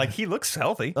Yeah, ahead. like he looks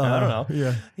healthy. I don't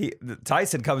know. Yeah.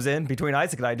 Tyson comes in between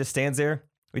Isaac and I, just stands there.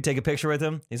 We take a picture with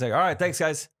him. He's like, all right, thanks,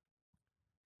 guys.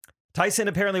 Tyson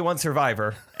apparently won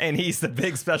Survivor, and he's the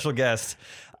big special guest.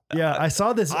 Yeah, I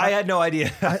saw this. I had no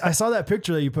idea. I saw that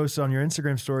picture that you posted on your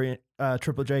Instagram story,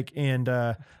 Triple Jake, and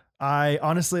I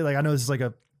honestly, like, I know this is like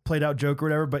a played out joke or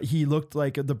whatever, but he looked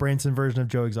like the Branson version of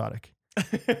Joe Exotic.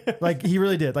 Like he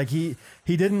really did. Like he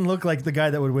didn't look like the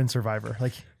guy that would win Survivor.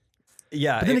 Like,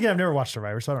 Yeah. but then again, I've never watched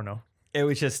Survivor, so I don't know. It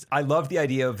was just, I love the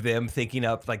idea of them thinking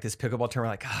up like this pickleball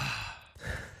tournament, like,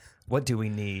 what do we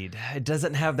need? It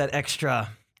doesn't have that extra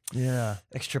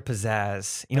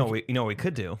pizzazz. You know what we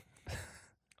could do?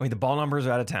 I mean, the ball numbers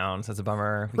are out of town, so that's a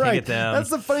bummer. We can't get them. That's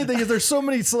the funny thing is there's so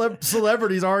many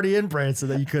celebrities already in Branson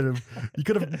that you could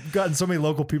have gotten so many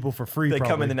local people for free. They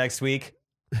probably. come in the next week.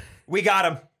 We got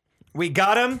him. We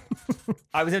got him.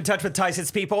 I was in touch with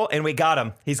Tyson's people, and we got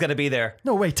him. He's going to be there.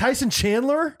 No, wait, Tyson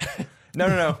Chandler?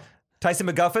 No. Tyson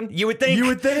McGuffin? You would think. You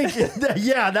would think.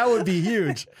 Yeah, that would be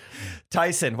huge.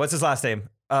 Tyson, what's his last name?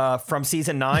 From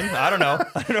season 9. I don't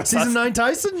know. Season 9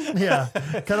 Tyson? Yeah.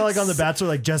 Kind of like on The Bachelor,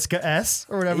 like Jessica S.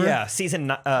 or whatever. Yeah, season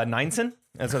 9son.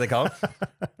 That's what they call it.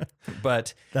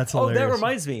 But That's that hilarious.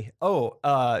 reminds me.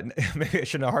 Maybe I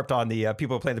shouldn't have harped on the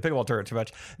people playing the pickleball tournament too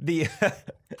much. The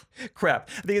crap.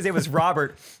 I think his name was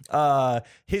Robert.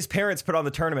 His parents put on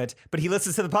the tournament, but he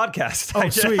listens to the podcast. Oh,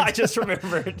 sweet. I just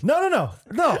remembered. No.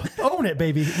 Own it,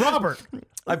 baby. Robert.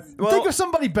 Think of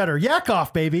somebody better.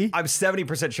 Yakov, baby. I'm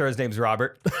 70% sure his name's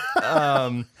Robert.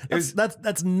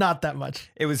 That's not that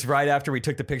much. It was right after we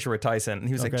took the picture with Tyson, and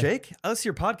he was like, Okay. "Jake, I listen to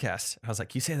your podcast." I was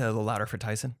like, "You say that a little louder for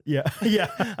Tyson." Yeah. Yeah.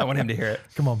 I want him to hear it.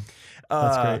 Come on.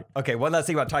 That's great. Okay, one last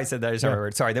thing about Tyson that I just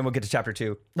remembered. Sorry, then we'll get to chapter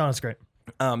 2. No, that's great.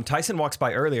 Tyson walks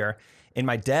by earlier, and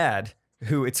my dad,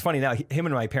 who it's funny now, him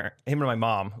and my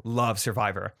mom love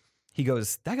Survivor. He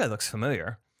goes, "That guy looks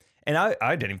familiar." And I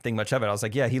didn't even think much of it. I was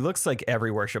like, yeah, he looks like every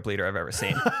worship leader I've ever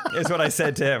seen, is what I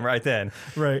said to him right then.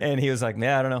 Right. And he was like,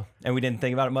 nah, I don't know. And we didn't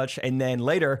think about it much. And then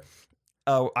later,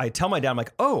 I tell my dad, I'm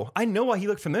like, oh, I know why he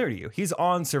looked familiar to you. He's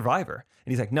on Survivor.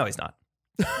 And he's like, no, he's not.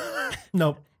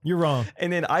 Nope. You're wrong.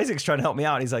 And then Isaac's trying to help me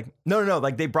out. He's like, no.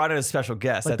 Like they brought in a special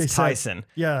guest. Like they That's said- Tyson.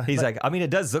 yeah, He's like, I mean,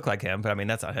 it does look like him, but I mean,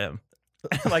 that's not him.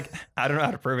 Like, I don't know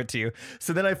how to prove it to you.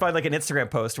 So then I find like an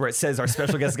Instagram post where it says our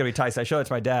special guest is going to be Tyson. I show it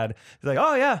to my dad. He's like,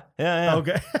 oh, yeah.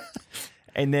 Okay.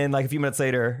 And then like a few minutes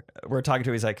later, we're talking to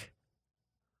him. He's like,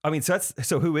 I mean,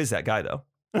 so who is that guy though?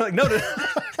 I'm like, no.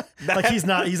 Like he's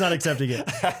not accepting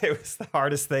it. It was the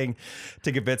hardest thing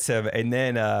to convince him. And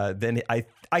then I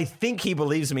think he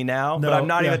believes me now, but No, I'm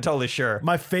not yeah. even totally sure.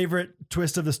 My favorite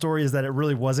twist of the story is that it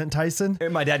really wasn't Tyson.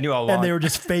 And my dad knew all along. And they were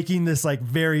just faking this like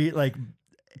very like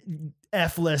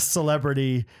F-list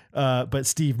celebrity, but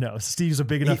Steve knows. Steve's a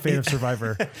big enough fan of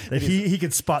Survivor that he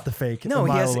could spot the fake. No, a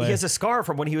mile away. he has a scar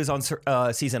from when he was on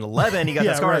season 11. He got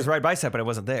Yeah, that scar on right. his right bicep, but it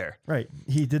wasn't there. Right.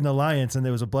 He did an alliance and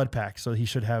there was a blood pact, so he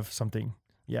should have something.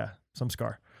 Yeah, some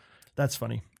scar. That's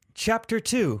funny. Chapter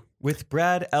 2 with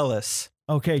Brad Ellis.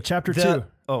 Okay, chapter 2.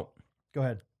 Oh, Go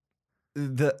ahead.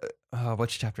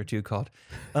 what's chapter 2 called?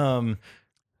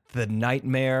 The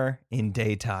Nightmare in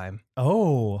Daytime.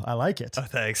 Oh, I like it. Oh,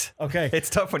 thanks. Okay. It's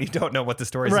tough when you don't know what the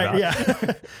story's Right, about.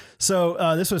 yeah.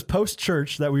 So this was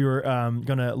post-church that we were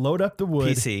going to load up the wood.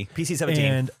 PC 17.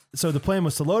 And so the plan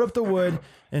was to load up the wood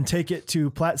and take it to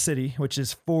Platte City, which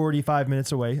is 45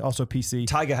 minutes away, also PC.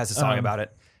 Tyga has a song about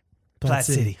it. Platte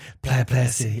City. Platte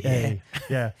City. Hey.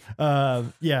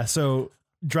 Yeah. So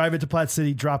drive it to Platte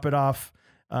City, drop it off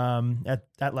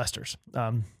at Lester's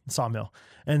sawmill.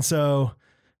 And so,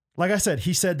 like I said,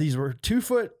 he said these were 2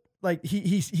 foot. Like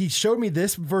he showed me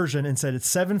this version and said it's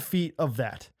 7 feet of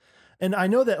that. And I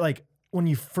know that like when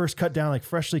you first cut down like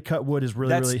freshly cut wood is really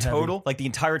That's really total? heavy. Like the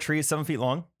entire tree is 7 feet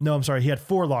long? No, I'm sorry. He had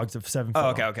 4 logs of 7 feet.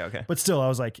 Oh, long. okay. But still, I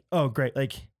was like, oh great.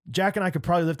 Like Jack and I could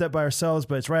probably lift that by ourselves,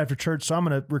 but it's right after church, so I'm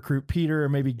gonna recruit Peter or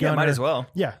maybe Gunnar. Yeah, might as well.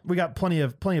 Yeah, we got plenty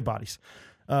of bodies.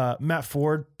 Matt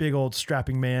Ford, big old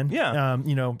strapping man. Yeah.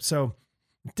 So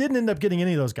didn't end up getting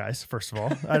any of those guys. First of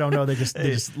all, I don't know. They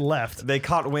just left. They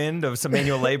caught wind of some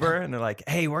manual labor and they're like,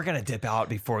 hey, we're going to dip out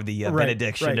before the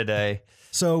benediction right. today.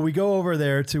 So we go over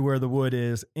there to where the wood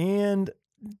is, and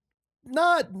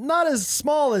not as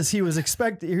small as he was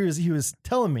expecting. He was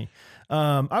telling me.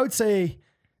 I would say,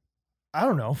 I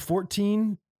don't know,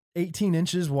 14, 18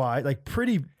 inches wide, like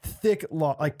pretty thick,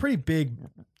 like pretty big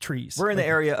trees. We're in the Like,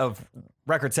 area of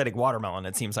record-setting watermelon,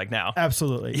 it seems like now.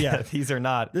 Absolutely. Yeah. These are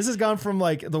not. This has gone from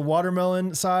like the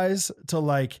watermelon size to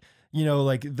like,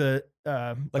 like the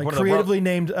like one of the creatively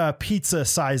named pizza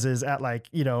sizes at like,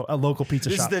 a local pizza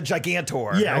This shop. is the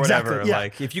Gigantor Yeah, or whatever. exactly, yeah.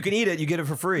 Like, if you can eat it, you get it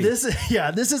for free. This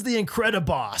is the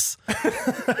Incrediboss.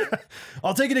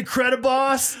 I'll take an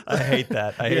Incrediboss. I hate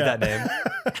that. I hate Yeah. that name.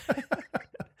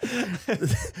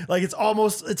 Like it's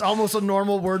almost a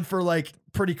normal word for like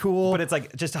pretty cool. But it's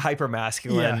like just a hyper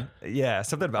masculine. Yeah,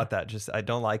 something about that. Just I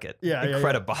don't like it. Yeah, yeah,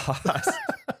 Incrediboss.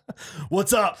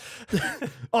 What's up?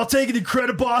 I'll take an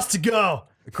Incrediboss to go.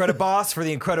 Incrediboss for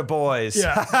the Incrediboys.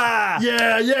 Yeah.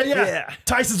 Yeah. Yeah.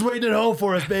 Tyson's waiting at home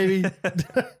for us, baby.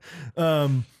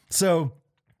 So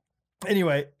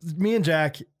anyway, me and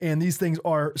Jack, and these things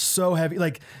are so heavy.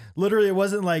 Like literally it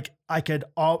wasn't like I could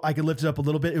lift it up a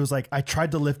little bit. It was like I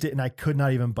tried to lift it and I could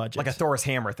not even budge it. Like a Thor's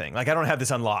hammer thing. Like I don't have this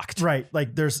unlocked. Right.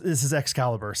 Like this is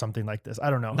Excalibur or something like this. I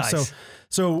don't know. Nice.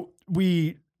 So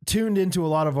we tuned into a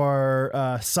lot of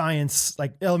our science,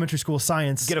 like elementary school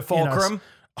science. Get a fulcrum.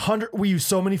 We use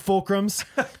so many fulcrums.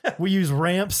 We use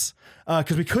ramps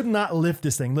because we could not lift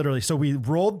this thing literally. So we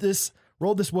rolled this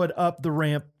wood up the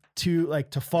ramp to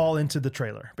fall into the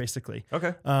trailer basically.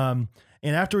 Okay.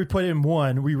 And after we put in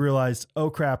one, we realized, oh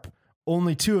crap,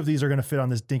 only 2 of these are going to fit on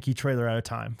this dinky trailer at a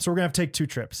time. So we're going to have to take 2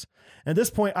 trips. And at this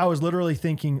point, I was literally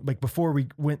thinking, like, before we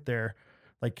went there,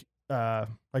 like right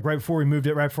before we moved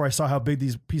it, right before I saw how big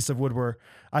these pieces of wood were,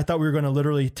 I thought we were going to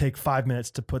literally take 5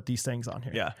 minutes to put these things on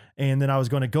here. Yeah. And then I was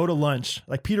going to go to lunch.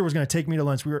 Like, Peter was going to take me to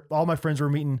lunch. All my friends were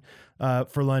meeting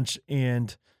for lunch.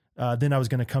 And then I was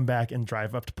going to come back and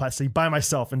drive up to Platte City by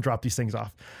myself and drop these things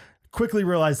off. Quickly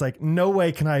realized, like, no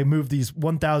way can I move these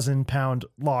 1,000-pound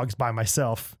logs by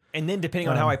myself. And then depending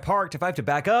on how I parked, if I have to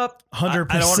back up, 100%.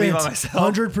 I don't want to be by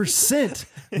myself. 100%.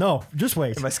 No, just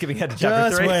wait. Am I skipping ahead to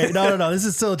chapter 3? Just wait. No. This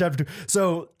is still chapter 2.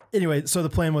 So anyway, so the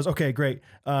plan was, okay, great.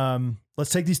 Let's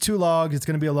take these 2 logs. It's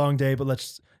going to be a long day, but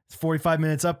it's 45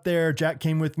 minutes up there. Jack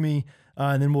came with me,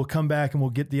 and then we'll come back and we'll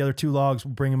get the other 2 logs.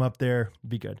 We'll bring them up there.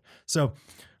 Be good. So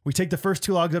we take the first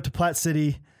 2 logs up to Platte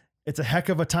City. It's a heck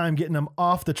of a time getting them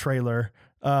off the trailer.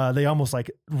 They almost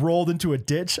like rolled into a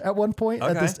ditch at one point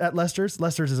at Lester's.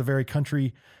 Lester's is a very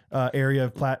country area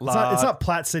of Platte. It's not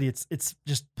Platte City. It's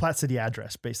just Platte City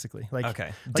address, basically. Like,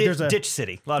 okay. Like there's a ditch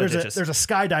city. A lot of ditches. There's a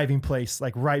skydiving place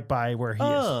like right by where he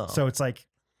is. So it's like,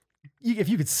 if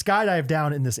you could skydive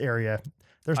down in this area,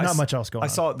 there's not much else going on.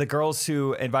 I saw the girls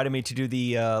who invited me to do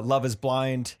the Love is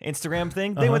Blind Instagram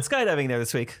thing. They went skydiving there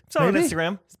this week. Saw on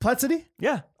Instagram. Platte City?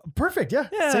 Yeah. Perfect. Yeah.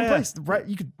 Same place. Right.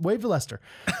 You could wave to Lester.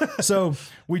 So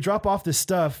we drop off this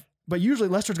stuff, but usually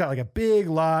Lester's got like a big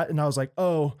lot. And I was like,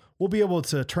 oh, we'll be able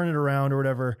to turn it around or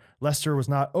whatever. Lester was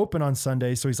not open on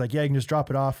Sunday. So he's like, yeah, you can just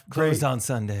drop it off. Closed on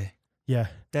Sunday. Yeah.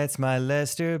 That's my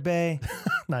Lester Bay.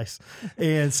 Nice.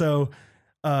 And so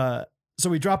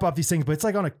we drop off these things, but it's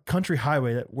like on a country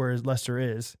highway where Lester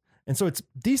is. And so it's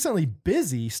decently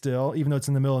busy still, even though it's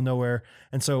in the middle of nowhere.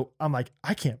 And so I'm like,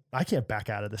 I can't back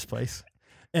out of this place.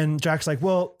 And Jack's like,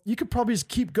 well, you could probably just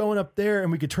keep going up there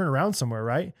and we could turn around somewhere,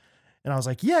 right? And I was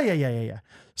like, yeah.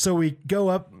 So we go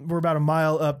up, we're about a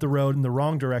mile up the road in the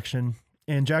wrong direction.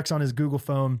 And Jack's on his Google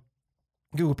phone,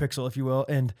 Google Pixel, if you will.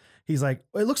 And he's like,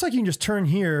 well, it looks like you can just turn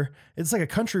here. It's like a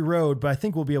country road, but I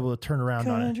think we'll be able to turn around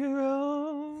on it. Country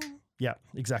road. Yeah,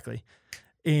 exactly.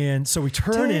 And so we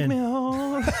turn in. Me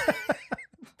home.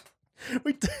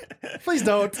 Please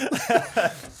don't.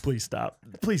 Please stop.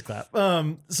 Please clap.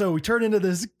 So we turn into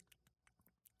this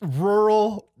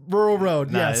rural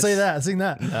road. Nice. Yeah, say that. Sing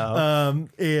that. No.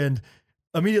 And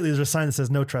immediately there's a sign that says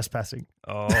no trespassing.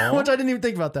 Oh. Which I didn't even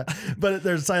think about that. But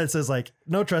there's a sign that says like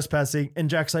no trespassing. And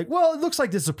Jack's like, well, it looks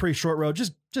like this is a pretty short road.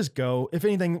 Just go. If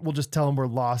anything, we'll just tell them we're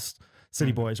lost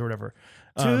city boys or whatever.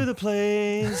 To the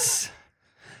place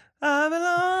I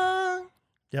belong.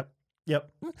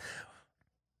 Yep.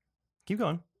 Keep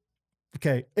going.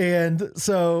 Okay. And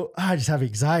so I just have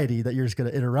anxiety that you're just going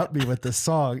to interrupt me with this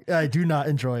song. I do not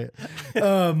enjoy it.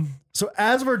 So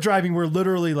as we're driving, we're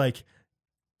literally like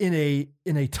in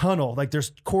a tunnel. Like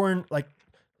there's corn, like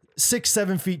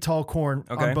 6-7 feet tall corn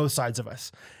on both sides of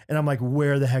us. And I'm like,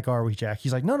 where the heck are we, Jack?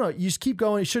 He's like, no, you just keep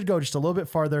going. You should go just a little bit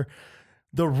farther.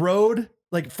 The road,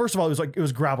 like, first of all, it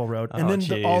was gravel road. And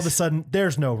then all of a sudden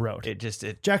there's no road.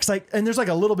 Jack's like, and there's like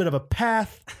a little bit of a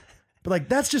path. But like,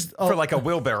 that's just for like a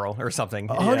wheelbarrow or something.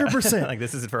 100%. Like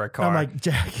this isn't for a car. I'm like,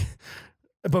 Jack,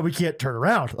 but we can't turn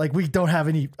around. Like we don't have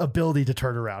any ability to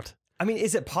turn around. I mean,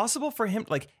 is it possible for him,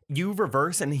 like you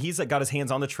reverse and he's like got his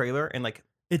hands on the trailer and like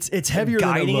it's heavier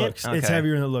than it looks. Okay. It's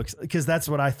heavier than it looks because that's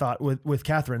what I thought with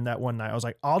Catherine that one night. I was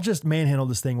like, I'll just manhandle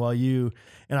this thing while you,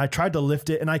 and I tried to lift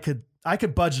it and I could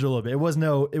budget a little bit. It was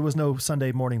no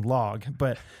Sunday morning log,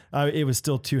 but it was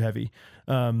still too heavy.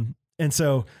 And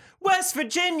so West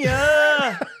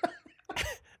Virginia.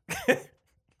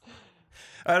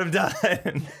 All right, I'm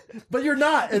done. But you're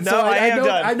not. And no, so I am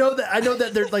done. I know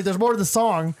that there's more to the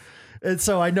song. And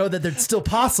so I know that it's still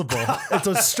possible. And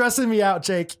so it's stressing me out,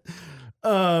 Jake.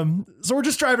 So we're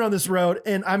just driving on this road.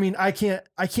 And I mean, I can't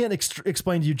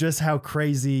explain to you just how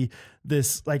crazy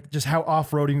this, like just how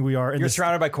off-roading we are. You're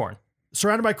surrounded by corn.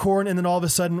 Surrounded by corn. And then all of a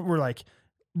sudden we're like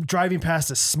driving past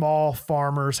a small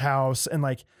farmer's house. And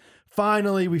like,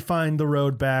 finally we find the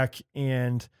road back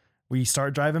and we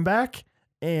start driving back.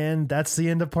 And that's the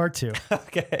end of part 2.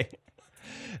 Okay.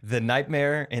 The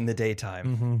nightmare in the daytime.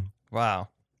 Mm-hmm. Wow.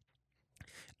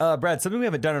 Brad, something we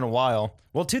haven't done in a while.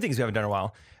 Well, 2 things we haven't done in a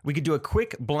while. We could do a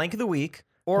quick blank of the week,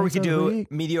 or we could do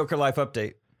mediocre life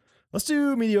update. Let's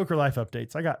do mediocre life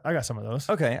updates. I got some of those.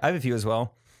 Okay, I have a few as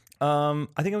well. I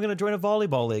think I'm going to join a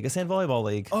volleyball league, a sand volleyball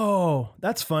league. Oh,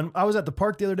 that's fun. I was at the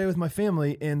park the other day with my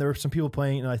family, and there were some people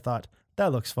playing, and I thought,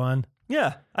 that looks fun.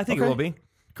 Yeah, I think it will be.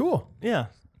 Cool. Yeah,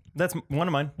 that's one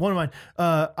of mine. One of mine.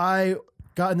 I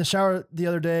got in the shower the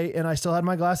other day, and I still had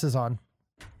my glasses on.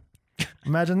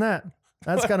 Imagine that.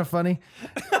 That's kind of funny.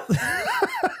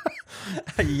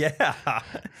 Yeah.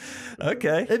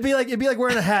 Okay. It'd be like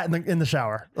wearing a hat in the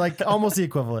shower, like almost the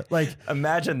equivalent. Like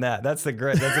Imagine that. That's the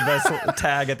best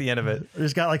tag at the end of it.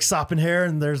 there's got like sopping hair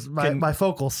and there's my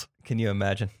focals. Can you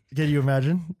imagine? Can you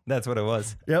imagine? That's what it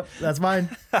was. Yep, that's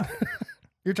mine.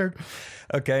 Your turn.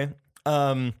 Okay.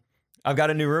 I've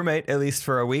got a new roommate, at least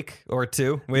for a week or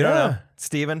two. We don't know.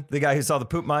 Steven, the guy who saw the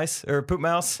poop mouse.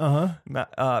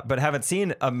 But haven't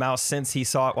seen a mouse since he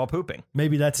saw it while pooping.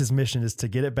 Maybe that's his mission, is to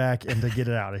get it back and to get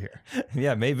it out of here.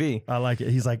 Yeah, maybe. I like it.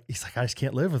 He's like, I just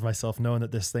can't live with myself knowing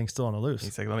that this thing's still on the loose.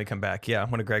 He's like, let me come back. Yeah,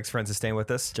 one of Greg's friends is staying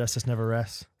with us. Justice never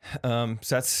rests. So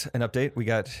that's an update. We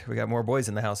got more boys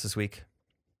in the house this week.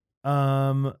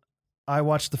 I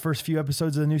watched the first few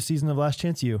episodes of the new season of Last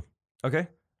Chance U. Okay.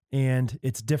 And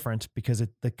it's different because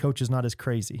the coach is not as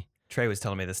crazy. Trey was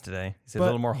telling me this today. He's a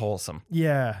little more wholesome.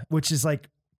 Yeah, which is like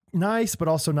nice, but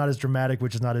also not as dramatic,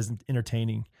 which is not as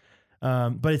entertaining.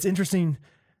 But it's interesting.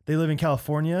 They live in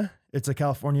California. It's a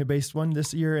California-based one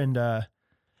this year, and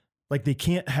like they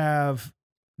can't have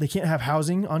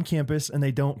housing on campus, and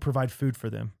they don't provide food for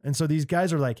them. And so these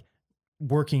guys are like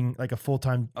working like a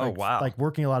full-time. Like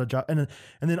working a lot of jobs, and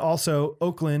then also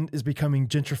Oakland is becoming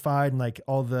gentrified, and like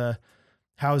all the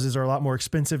houses are a lot more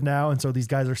expensive now. And so these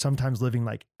guys are sometimes living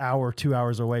like 2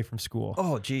 hours away from school.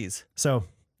 Oh, geez. So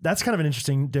that's kind of an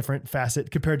interesting, different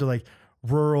facet compared to like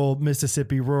rural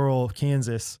Mississippi, rural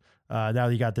Kansas. Now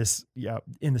you got this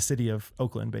in the city of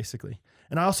Oakland, basically.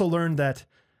 And I also learned that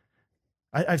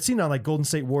I've seen on like Golden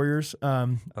State Warriors.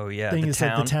 Thing is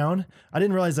like the town. I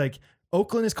didn't realize like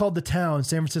Oakland is called the town.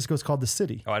 San Francisco is called the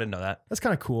city. Oh, I didn't know that. That's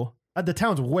kind of cool. The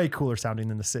town's way cooler sounding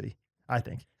than the city, I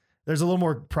think. There's a little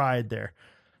more pride there.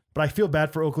 But I feel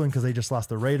bad for Oakland because they just lost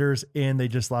the Raiders and they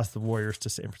just lost the Warriors to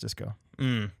San Francisco.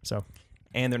 So,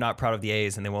 and they're not proud of the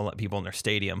A's, and they won't let people in their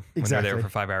stadium when they're there for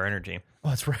 5 Hour Energy. Oh,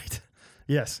 that's right.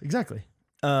 Yes, exactly.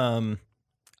 I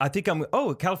think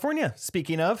California.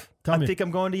 Speaking of, I think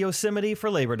I'm going to Yosemite for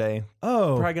Labor Day.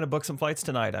 Oh, probably going to book some flights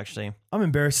tonight, actually. I'm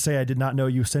embarrassed to say I did not know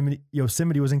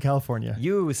Yosemite was in California.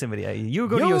 Yosemite. You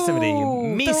go to Yosemite.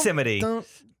 Me-semity.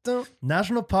 Don't.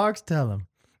 National parks, tell them.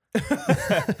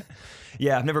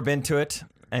 Yeah, I've never been to it.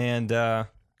 And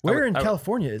where in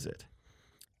California is it?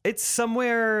 It's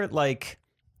somewhere like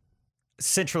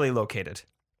centrally located.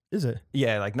 Is it?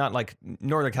 Yeah, like not like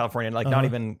Northern California, like not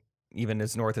even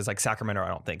as north as like Sacramento, I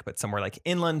don't think, but somewhere like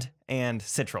inland and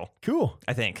central. Cool.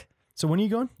 I think. So when are you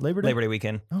going? Labor Day? Labor Day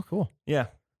weekend. Oh, cool. Yeah.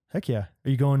 Heck yeah. Are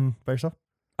you going by yourself?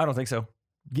 I don't think so.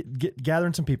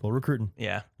 Gathering some people, recruiting.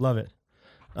 Yeah. Love it.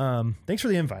 Thanks for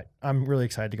the invite. I'm really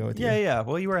excited to go with you. Yeah.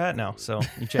 Well, you wear a hat now, so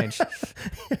you changed.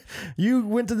 You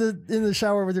went in the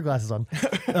shower with your glasses on.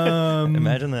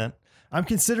 Imagine that. I'm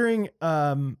considering,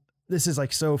 this is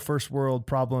like so first world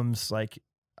problems, like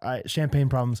champagne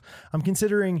problems. I'm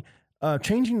considering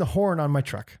changing the horn on my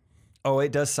truck. Oh,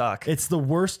 it does suck. It's the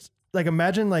worst. Like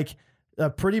imagine like a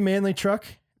pretty manly truck,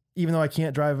 even though I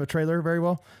can't drive a trailer very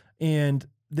well. And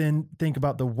then think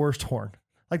about the worst horn.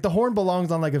 Like the horn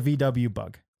belongs on like a VW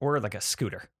Bug. Or like a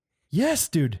scooter. Yes,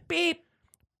 dude. Beep.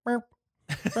 And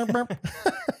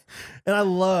I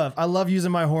love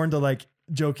using my horn to like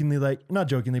jokingly, like not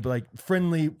jokingly, but like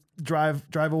friendly drive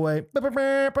away.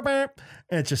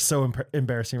 And it's just so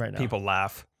embarrassing right now. People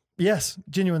laugh. Yes,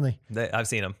 genuinely. I've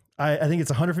seen them. I think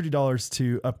it's $150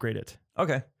 to upgrade it.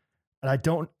 Okay. And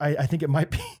I think it might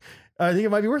be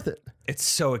worth it. It's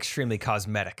so extremely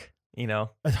cosmetic.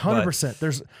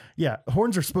 100%.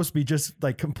 Horns are supposed to be just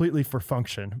like completely for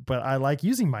function, but I like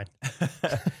using mine.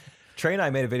 Trey and I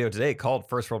made a video today called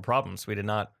First World Problems. We did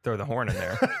not throw the horn in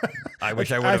there. I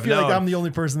wish I would have known. I feel like I'm the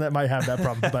only person that might have that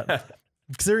problem, but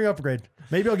considering upgrade,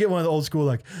 maybe I'll get one of the old school,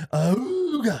 like,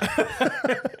 oh God.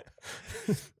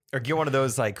 Or get one of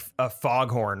those like a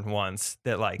foghorn ones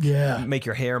that like make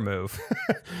your hair move.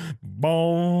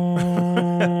 Boom.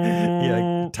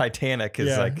 Yeah, like Titanic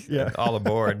is all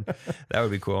aboard. That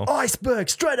would be cool. Iceberg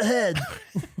straight ahead.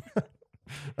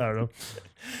 I don't know.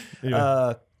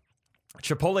 Anyway.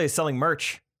 Chipotle is selling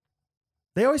merch.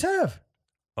 They always have.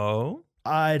 Oh?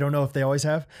 I don't know if they always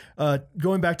have.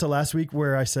 Going back to last week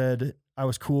where I said I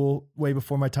was cool way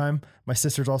before my time. My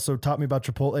sisters also taught me about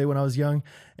Chipotle when I was young.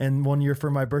 And one year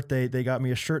for my birthday, they got me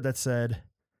a shirt that said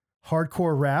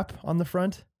hardcore rap on the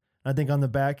front. I think on the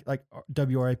back, like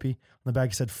WRIP, on the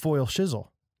back, it said foil shizzle.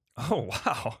 Oh,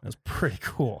 wow. That's pretty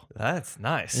cool. That's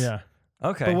nice. Yeah.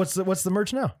 Okay. But what's the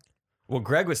merch now? Well,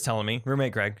 Greg was telling me,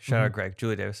 roommate Greg, shout out Greg,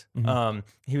 Julie Davis.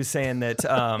 He was saying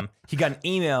that he got an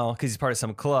email because he's part of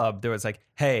some club. There was like,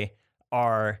 hey,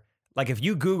 if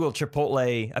you Google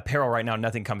Chipotle apparel right now,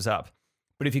 nothing comes up.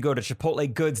 But if you go to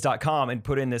chipotlegoods.com and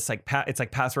put in this, like, it's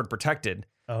like password protected,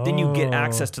 then you get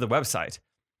access to the website.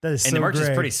 That is And so the merch is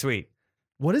great. pretty sweet.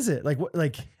 What is it? Like what?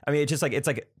 Like I mean, it's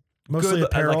like mostly good,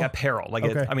 apparel. like apparel. Like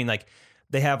Okay. I mean, like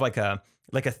they have like a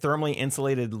thermally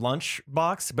insulated lunch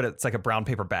box, but it's like a brown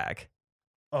paper bag.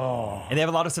 Oh, And they have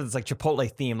a lot of stuff that's like Chipotle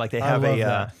themed. Like they I have love a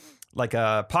that. like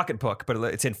a pocketbook, but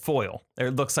it's in foil.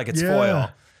 It looks like it's Yeah.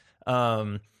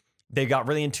 foil. They got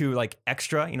really into like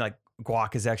extra. You know, like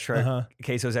guac is extra, Uh-huh.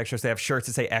 queso's extra. So they have shirts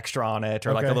that say extra on it,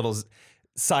 or like Okay. a little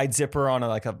side zipper on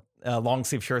a long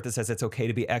sleeve shirt that says it's okay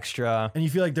to be extra. and you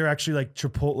feel like they're actually like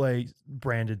Chipotle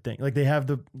branded thing. Like they have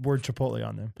the word Chipotle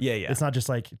on them. Yeah, yeah, It's not just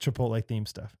like Chipotle themed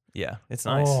stuff. yeah. It's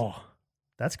nice. Oh,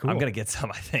 that's cool. I'm gonna get some.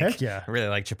 I think. Heck yeah. I really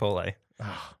like Chipotle.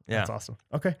 Oh, Yeah. That's awesome.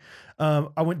 Okay.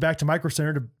 I went back to Micro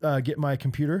Center to get my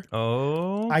computer.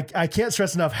 Oh, I can't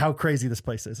stress enough how crazy this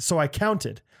place is. So I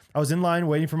counted. I was in line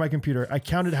waiting for my computer. I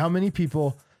counted how many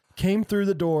people came through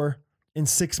the door in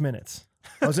 6 minutes.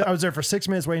 I was there for 6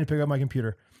 minutes waiting to pick up my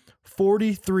computer.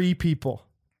 43 people.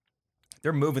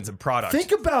 they're moving some product.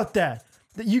 Think about that.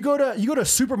 You go to a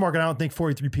supermarket. I don't think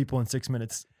 43 people in 6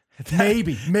 minutes.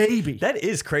 Maybe. That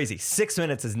is crazy. 6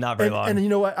 minutes is not very long. And you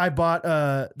know what? I bought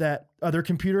that other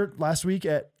computer last week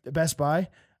at Best Buy.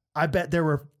 I bet there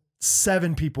were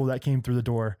 7 people that came through the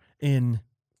door in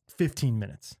 15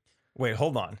 minutes. Wait,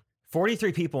 hold on.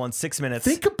 43 people in 6 minutes.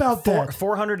 Think about that.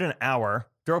 400 an hour.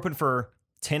 They're open for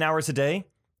 10 hours a day.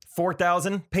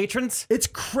 4,000 patrons. It's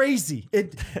crazy.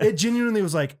 It genuinely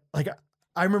was like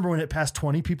I remember when it passed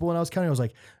 20 people when I was counting, I was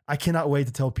like, I cannot wait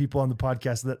to tell people on the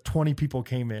podcast that 20 people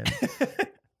came in.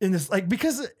 In this, like,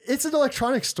 because it's an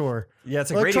electronics store. Yeah,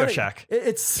 it's like Radio Shack.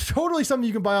 It's totally something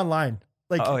you can buy online.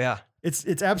 Like, Oh, yeah. it's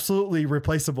absolutely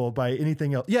replaceable by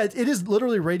anything else. Yeah, it is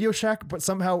literally Radio Shack, but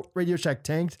somehow Radio Shack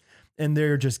tanked and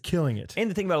they're just killing it. And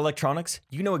the thing about electronics,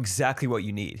 you know exactly what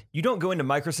you need. You don't go into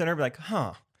Micro Center and be like,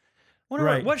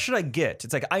 Right. what should I get?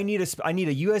 It's like, I need a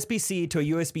USB-C to a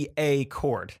USB-A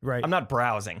cord. Right. I'm not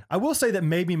browsing. I will say that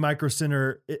maybe Micro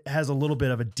Center it has a little bit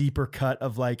of a deeper cut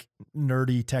of like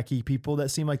nerdy techie people that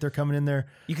seem like they're coming in there.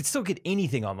 You could still get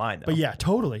anything online, though. But yeah,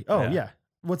 totally. Oh, Yeah. yeah.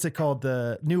 What's it called?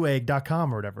 The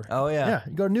newegg.com or whatever. Oh, yeah. Yeah,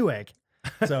 you go to Newegg.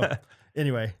 So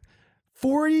anyway,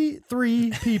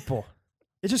 43 people.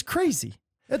 It's just crazy.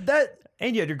 That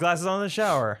And you had your glasses on in the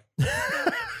shower.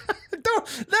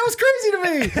 was crazy to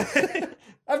me.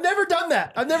 I've never done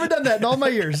that. In all my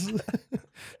years.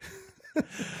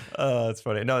 That's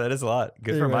funny. No, that is a lot.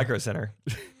 Good for Anyway. Micro Center.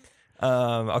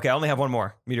 Okay, I only have one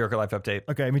more Mediocre Life update.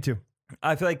 Okay, me too.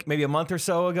 I feel like maybe a month or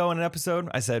so ago in an episode,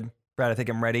 I said, Brad, I think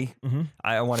I'm ready. Mm-hmm.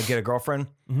 I want to get a girlfriend.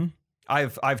 Mm-hmm.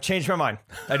 I've changed my mind.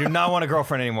 I do not want a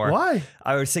girlfriend anymore. Why?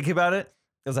 I was thinking about it.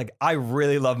 I was like, I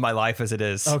really love my life as it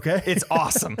is. Okay. It's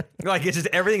awesome. Like, it's just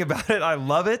everything about it. I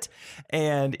love it.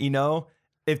 And, you know,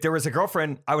 if there was a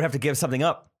girlfriend, I would have to give something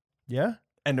up. Yeah.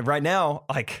 And right now,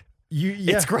 like,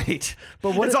 Yeah. it's great.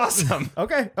 But what it's if- awesome.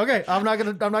 Okay. I'm not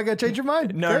gonna change your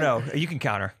mind. No, Okay. no, you can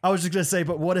counter. I was just gonna say,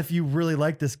 but what if you really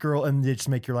like this girl and they just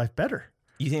make your life better?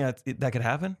 You think that could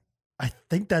happen? I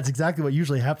think that's exactly what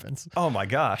usually happens. Oh my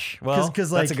gosh. Well, 'Cause,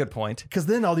 that's like- a good point. Because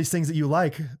then all these things that you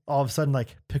like, all of a sudden,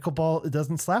 like pickleball, it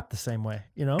doesn't slap the same way,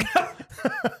 you know?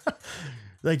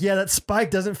 Like, yeah, that spike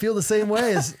doesn't feel the same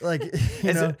way as like,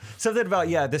 you know? Something about,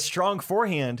 the strong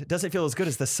forehand doesn't feel as good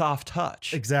as the soft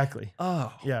touch. Exactly.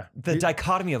 Oh, Yeah. the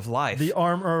dichotomy of life. The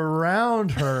arm around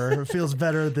her feels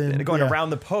better than going yeah. around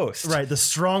the post. Right. The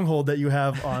stronghold that you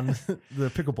have on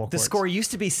the pickleball courts. The score used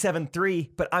to be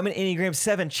 7-3, but I'm an Enneagram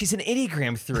 7. She's an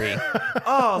Enneagram 3.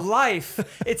 Oh, life.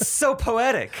 It's so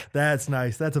poetic. That's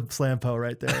nice. That's a slam-po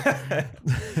right there.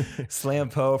 Slam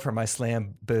po for my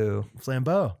slam boo.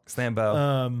 Slam-bo. Slam bo.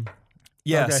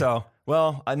 Yeah, okay. so,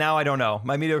 well, now I don't know.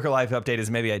 My Mediocre Life update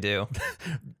is maybe I do.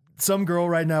 Some girl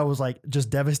right now was like just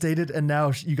devastated, and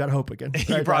now you got hope again.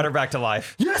 You right? brought her back to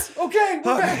life. Yes. Okay.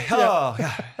 We're Okay. back. Yeah. Oh,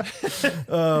 God.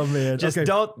 Oh man. Just okay.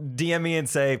 don't DM me and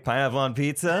say pineapple on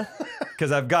pizza,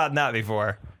 because I've gotten that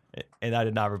before, and I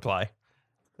did not reply.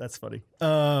 That's funny.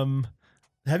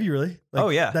 Have you really? Like, Oh,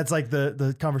 yeah. That's like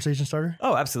the conversation starter.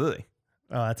 Oh, absolutely.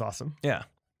 Oh, that's awesome. Yeah.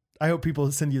 I hope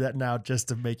people send you that now just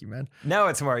to make you mad. Now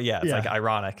it's more, it's Yeah. like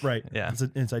ironic. Right. Yeah. It's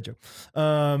an inside joke.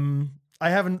 I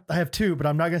have 2, but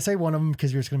I'm not gonna say one of them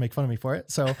because you're just gonna make fun of me for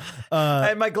it. So I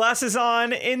had my glasses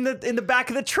on in the back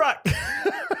of the truck.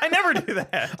 I never do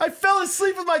that. I fell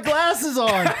asleep with my glasses on.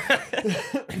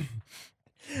 I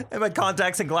had my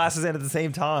contacts and glasses in at the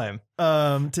same time.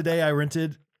 Today I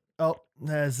rented. Oh,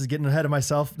 this is getting ahead of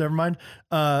myself. Never mind.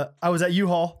 I was at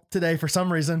U-Haul today for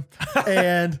some reason,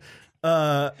 and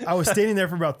I was standing there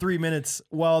for about 3 minutes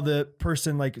while the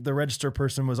person, like the register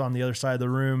person, was on the other side of the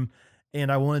room,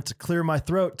 and I wanted to clear my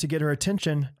throat to get her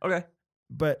attention, Okay.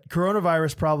 but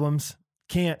coronavirus problems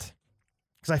can't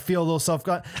because I feel a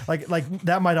little like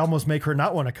that might almost make her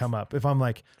not want to come up if I'm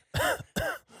like,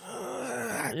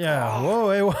 yeah,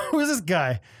 whoa, hey, who is this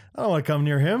guy? I don't want to come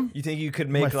near him. You think you could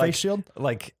My make face shield?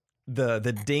 like the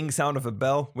ding sound of a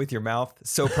bell with your mouth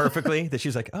so perfectly that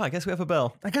she's like, oh, I guess we have a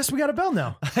bell. I guess we got a bell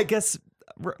now. I guess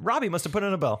Robbie must have put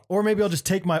in a bell. Or maybe I'll just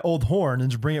take my old horn and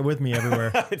just bring it with me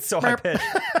everywhere. It's so high pitched.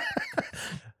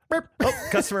 Oh,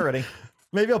 customer ready.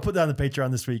 Maybe I'll put that on the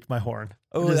Patreon this week, my horn.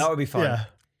 Oh, Just- that would be fun. Yeah.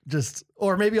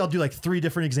 Or maybe I'll do like 3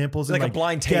 different examples and Like a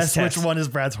blind taste guess which test. one is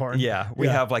Brad's horn. Yeah, we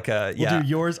have like a We'll do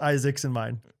yours, Isaac's, and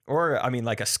mine. Or I mean,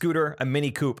 like a scooter, a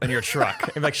mini coupe, and your truck.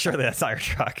 I'm like, surely that's not your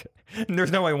truck.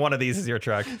 There's no way one of these is your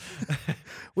truck.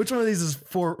 Which one of these is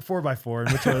 4x4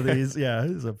 and which one of these,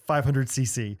 is a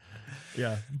 500cc.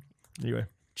 Yeah. Anyway.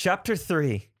 Chapter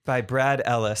 3 by Brad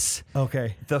Ellis.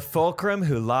 Okay. The fulcrum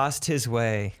who lost his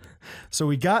way. So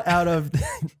we got out of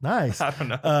nice. I don't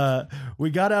know. We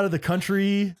got out of the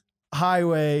country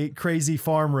highway, crazy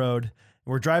farm road.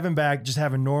 We're driving back, just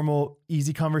having normal,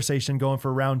 easy conversation, going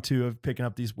for round 2 of picking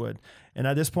up these wood. And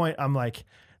at this point, I'm like,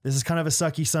 this is kind of a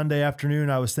sucky Sunday afternoon.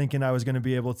 I was thinking I was going to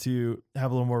be able to have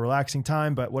a little more relaxing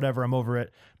time, but whatever, I'm over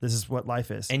it. This is what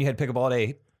life is. And you had pickleball at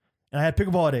 8. And I had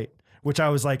pickleball at 8, which I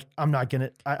was like, I'm not going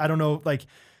to, I don't know, like,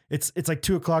 it's like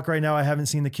 2:00 right now. I haven't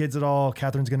seen the kids at all.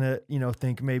 Catherine's going to,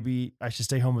 think maybe I should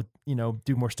stay home with,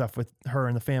 do more stuff with her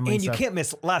and the family. And you stuff. can't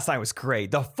miss, last night was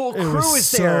great. The full It crew was is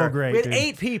so there. great, We had dude.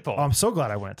 8 people. Oh, I'm so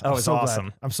glad I went. Oh, it was so awesome.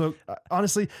 Glad. I'm so,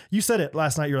 honestly, you said it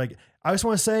last night. You're like, I just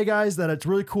want to say, guys, that it's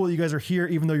really cool that you guys are here,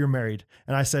 even though you're married.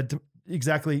 And I said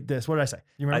exactly this. What did I say?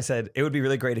 You remember? I said, it would be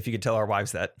really great if you could tell our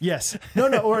wives that. Yes. No,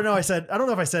 I said, I don't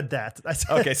know if I said that. I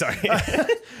said, Okay, sorry.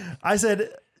 I said,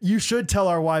 you should tell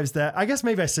our wives that. I guess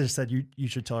maybe I should have said you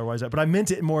should tell our wives that, but I meant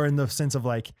it more in the sense of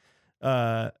like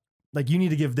you need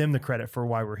to give them the credit for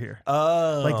why we're here.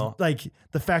 Oh. Like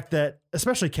the fact that,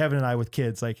 especially Kevin and I with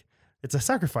kids, like it's a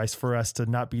sacrifice for us to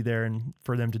not be there and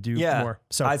for them to do more.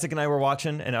 So Isaac and I were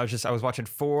watching, and I was watching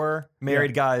 4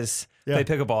 married guys play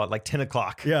pickleball at like 10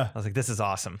 o'clock. Yeah. I was like, this is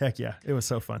awesome. heck yeah, it was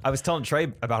so fun. I was telling Trey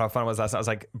about how fun it was last night. I was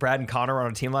like, Brad and Connor were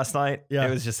on a team last night. Yeah.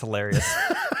 It was just hilarious.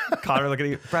 Connor looking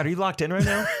at you. Brad, are you locked in right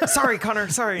now? Sorry, Connor.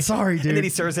 Sorry. Sorry, dude. And then he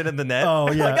serves it in the net. Oh,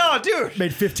 yeah. Like, oh, dude.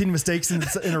 Made 15 mistakes in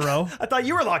a row. I thought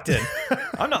you were locked in.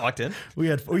 I'm not locked in. We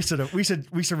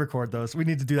should record those. We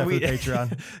need to do that for the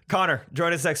Patreon. Connor,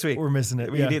 join us next week. We're missing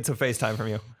it. We need some FaceTime from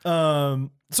you.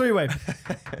 So anyway,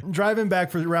 driving back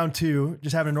for round 2,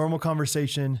 just having a normal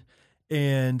conversation,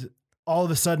 and all of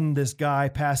a sudden this guy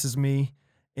passes me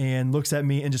and looks at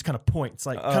me and just kind of points,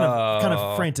 like kind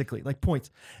of frantically, like points.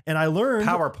 And I learned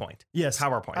PowerPoint. Yes,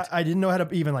 PowerPoint. I didn't know how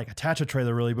to even like attach a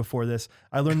trailer really before this.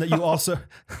 I learned that you also,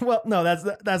 well, no,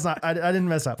 that's not. I didn't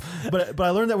mess up, but I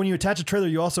learned that when you attach a trailer,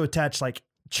 you also attach like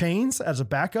chains as a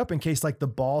backup in case like the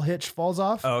ball hitch falls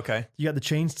off. Oh, okay. You got the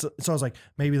chains. So I was like,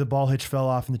 maybe the ball hitch fell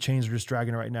off and the chains are just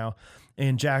dragging it right now.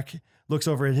 And Jack looks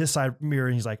over at his side mirror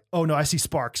and he's like, oh no, I see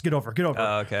sparks. Get over.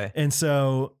 Oh, okay. And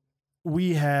so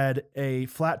we had a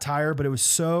flat tire, but it was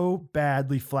so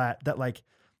badly flat that like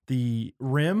the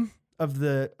rim of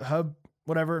the hub,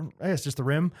 whatever, I guess just the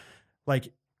rim,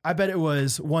 like I bet it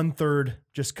was 1/3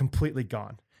 just completely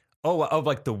gone. Oh, of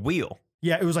like the wheel.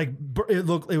 Yeah, it was like it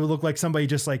would look like somebody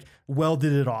just like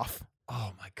welded it off.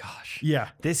 Oh my gosh. Yeah.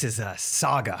 This is a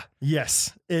saga.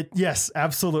 Yes.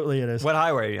 Absolutely it is. What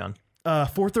highway are you on?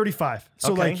 435.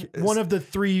 So Okay. like one of the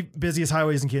 3 busiest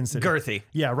highways in Kansas City. Girthy.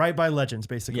 Yeah, right by Legends,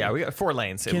 basically. Yeah, we got 4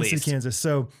 lanes at Kansas least. City, Kansas.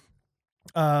 So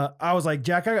I was like,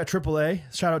 Jack, I got AAA.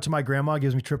 Shout out to my grandma,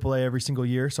 gives me AAA every single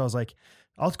year. So I was like,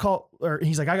 I'll call, or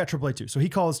he's like, I got AAA too. So he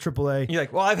calls AAA. You're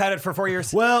like, well, I've had it for 4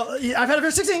 years. Well, I've had it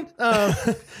for 16.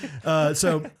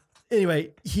 So anyway,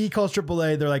 he calls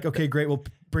AAA. They're like, okay, great. We'll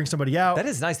bring somebody out. That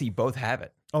is nice that you both have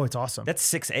it. Oh, it's awesome. That's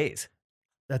 6 A's.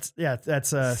 That's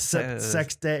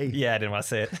sex day. Yeah, I didn't want to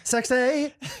say it. Sex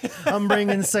day. I'm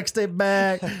bringing sex day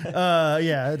back.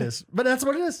 Yeah, it is. But that's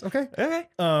what it is. Okay. Okay.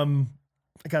 I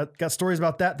got stories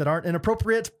about that aren't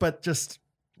inappropriate, but just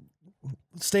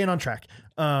staying on track.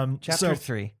 Chapter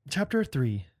 3. Chapter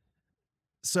 3.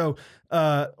 So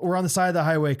we're on the side of the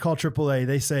highway, call AAA.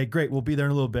 They say, great, we'll be there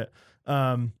in a little bit.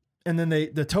 And then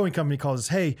the towing company calls us,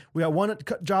 hey, we got one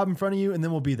job in front of you, and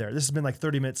then we'll be there. This has been like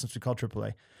 30 minutes since we called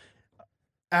AAA.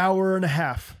 Hour and a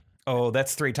half. Oh,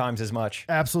 that's 3 times as much.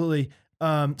 Absolutely.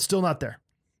 Still not there.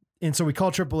 And so we call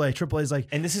AAA. AAA is like,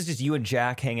 And this is just you and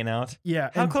Jack hanging out? yeah.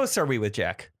 How and close are we with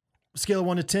Jack? scale of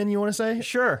 1 to 10, you want to say?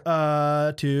 Sure.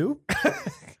 2.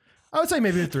 I would say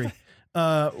maybe a 3.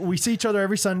 We see each other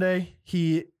every Sunday.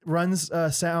 He runs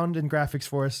sound and graphics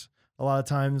for us a lot of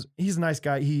times. He's a nice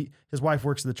guy. His wife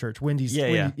works at the church.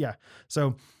 Yeah.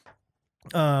 So,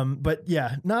 but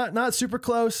yeah, not super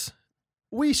close.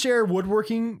 we share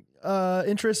woodworking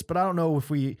interests, but I don't know if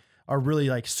we are really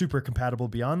like super compatible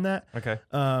beyond that. Okay.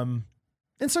 And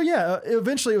so, yeah,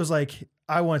 eventually it was like,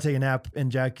 I want to take a nap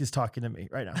and Jack is talking to me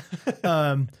right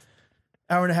now.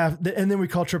 Hour and a half. And then we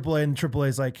call AAA and AAA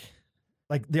is like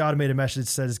the automated message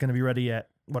says it's going to be ready at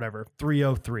whatever,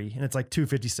 3:03 and it's like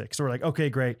 2:56. So we're like, okay,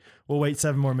 great. We'll wait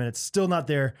 7 more minutes. Still not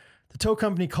there. The tow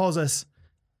company calls us,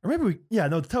 or maybe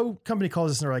the tow company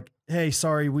calls us and they're like, hey,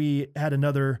 sorry, we had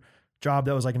another job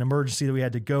that was like an emergency that we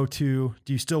had to go to.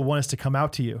 Do you still want us to come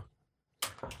out to you?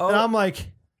 Oh, And I'm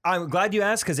like, I'm glad you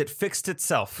asked because it fixed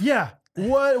itself. yeah.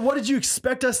 What did you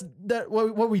expect us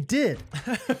what we did?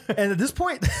 And at this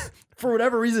point, for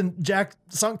whatever reason, Jack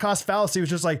sunk cost fallacy was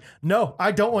just like, no,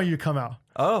 I don't want you to come out.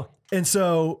 Oh. And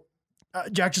so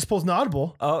Jack just pulls an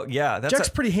audible. Oh, yeah. Jack's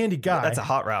a pretty handy guy. That's a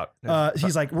hot route.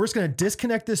 He's like, we're just going to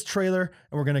disconnect this trailer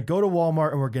and we're going to go to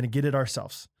Walmart and we're going to get it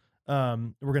ourselves. We're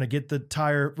going to get the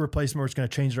tire replacement. We're just going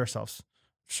to change it ourselves.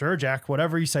 Sure, Jack,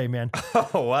 whatever you say, man.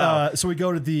 Oh, wow. So we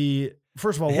go to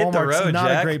first of all, Hit the Walmart's road, not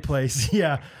Jack. a great place.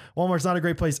 Yeah. Walmart's not a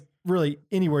great place. Really,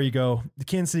 anywhere you go, the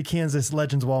Kansas City, Kansas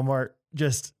Legends Walmart,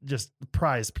 just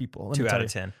prize people. Let me 2 tell out you.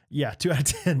 of 10. Yeah, 2 out of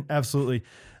 10. Absolutely.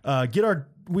 Get our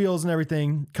wheels and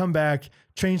everything, come back,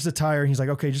 change the tire. He's like,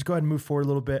 okay, just go ahead and move forward a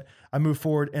little bit. I move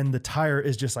forward and the tire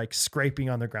is just like scraping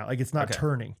on the ground. Like it's not Okay.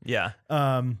 turning. Yeah.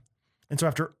 And so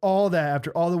after all that,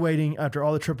 after all the waiting, after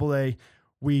all the AAA,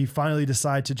 we finally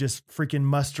decide to just freaking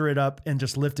muster it up and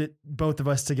just lift it, both of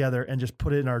us together, and just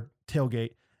put it in our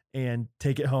tailgate and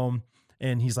take it home.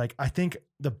 And he's like, I think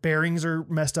the bearings are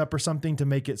messed up or something to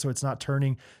make it so it's not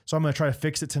turning. So I'm going to try to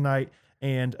fix it tonight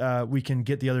and we can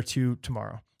get the other 2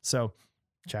 tomorrow. So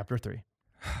chapter 3.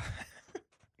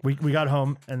 we got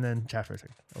home and then chapter 3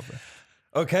 over.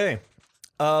 Okay.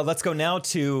 Let's go now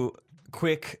to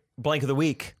quick blank of the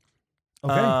week.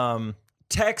 Okay.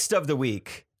 Text of the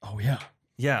week. Oh yeah.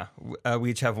 Yeah.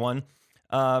 We each have one.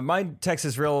 My text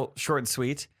is real short and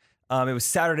sweet. It was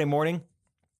Saturday morning,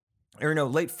 or no,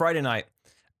 late Friday night.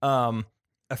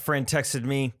 A friend texted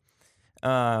me.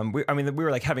 We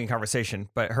were like having a conversation,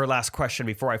 but her last question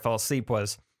before I fell asleep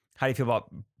was, how do you feel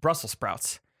about Brussels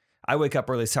sprouts? I wake up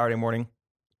early Saturday morning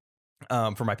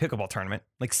for my pickleball tournament,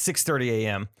 like 6:30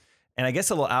 a.m. And I guess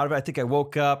a little out of it. I think I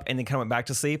woke up and then kind of went back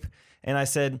to sleep. And I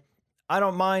said, I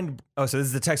don't mind. Oh, so this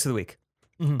is the text of the week.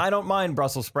 Mhm. I don't mind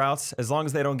Brussels sprouts as long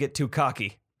as they don't get too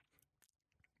cocky.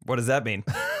 What does that mean?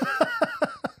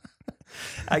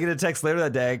 I get a text later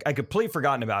that day. I completely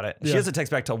forgotten about it. She Yeah. doesn't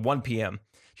text back till 1 p.m.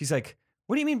 She's like,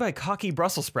 what do you mean by cocky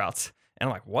Brussels sprouts? And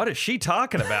I'm like, what is she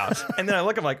talking about? And then I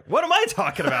look, I'm like, what am I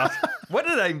talking about? What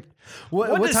did I?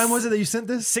 What time was it that you sent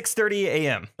this? 6:30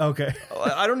 a.m. Okay.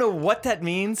 I don't know what that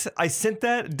means. I sent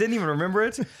that, didn't even remember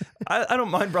it. I don't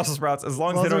mind Brussels sprouts as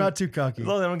long as they they're don't, not too cocky. as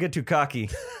long as they don't get too cocky.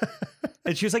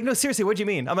 And she was like, no, seriously, what do you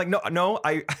mean? I'm like, no,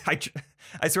 I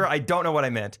swear I don't know what I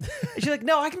meant. And she's like,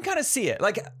 no, I can kind of see it.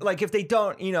 Like if they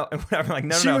don't, and whatever. I'm like,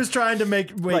 no. She was trying to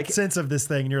make Like- sense of this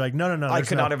thing, and you're like, no. I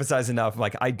could not emphasize enough.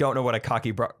 Like, I don't know what a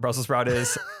cocky Brussels sprout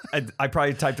is. I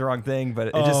probably typed the wrong thing, but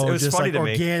it was funny like to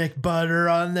me. organic butter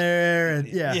on there, and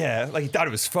Yeah, like he thought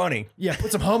it was funny. yeah.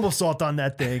 Put some humble salt on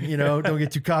that thing. Don't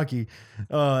get too cocky.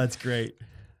 Oh, that's great.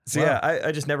 So Wow. yeah,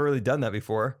 I just never really done that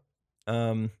before.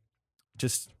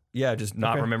 Just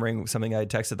not Okay. remembering something I had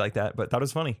texted like that, but thought it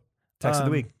was funny. Text of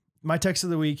the week. My text of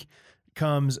the week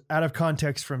comes out of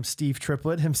context from Steve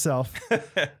Triplett himself,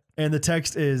 and the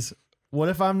text is, "What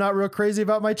if I'm not real crazy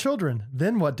about my children?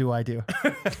 Then what do I do?"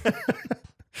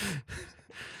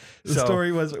 The So-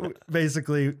 story was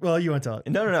basically, well, you want to tell it.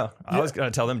 No. I was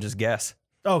gonna tell them just guess.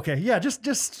 Okay, yeah,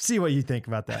 just see what you think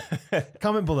about that.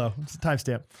 Comment below. It's a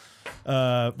timestamp.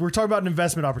 We're talking about an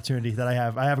investment opportunity that I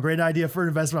have. I have a great idea for an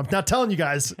investment. I'm not telling you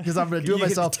guys because I'm going to do it You can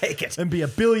myself. take it. And be a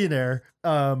billionaire.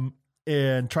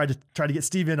 And try to get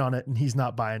Steve in on it, and he's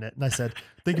not buying it. And I said,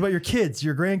 think about your kids,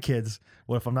 your grandkids.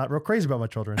 What if I'm not real crazy about my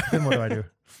children? Then what do I do?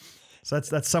 So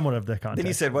that's somewhat of the context. Then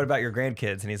he said, "What about your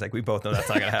grandkids?" And he's like, "We both know that's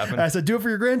not gonna happen." I said, do it for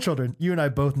your grandchildren. You and I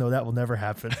both know that will never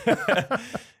happen.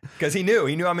 Because he knew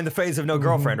I'm in the phase of no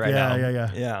girlfriend right now.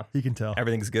 Yeah. He can tell.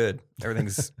 Everything's good.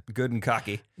 Everything's good and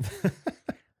cocky.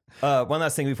 One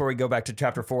last thing before we go back to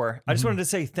chapter 4. I just wanted to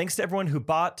say thanks to everyone who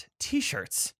bought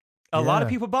t-shirts. A lot of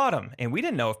Yeah. people bought them, and we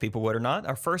didn't know if people would or not.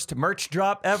 Our first merch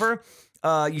drop ever.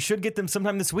 You should get them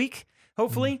sometime this week,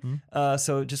 hopefully.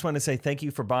 So just wanted to say thank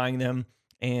you for buying them,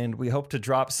 and we hope to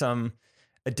drop some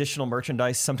additional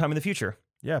merchandise sometime in the future.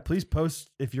 Yeah, please post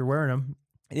if you're wearing them.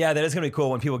 Yeah, that is going to be cool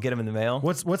when people get them in the mail.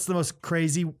 What's the most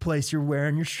crazy place you're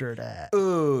wearing your shirt at?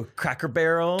 Ooh, Cracker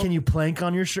Barrel. Can you plank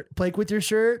on your shirt? Plank with your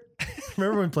shirt?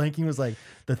 Remember when planking was like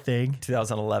the thing?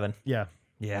 2011. Yeah,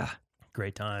 Yeah.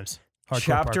 great times. Hardcore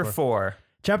Chapter parkour. 4.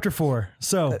 Chapter 4.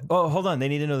 So Oh, hold on. They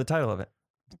need to know the title of it.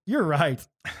 you're right.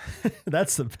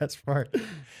 That's the best part.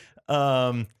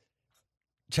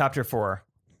 Chapter 4.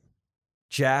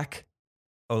 Jack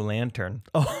O'Lantern.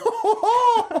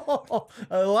 Oh,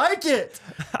 I like it.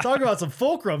 Talk about some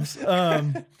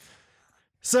fulcrums.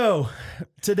 So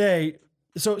today,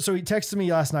 so he texted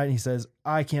me last night and he says,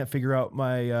 I can't figure out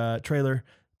my trailer.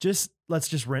 Let's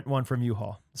just rent one from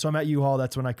U-Haul. So I'm at U-Haul.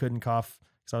 That's when I couldn't cough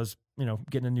because I was,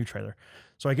 getting a new trailer.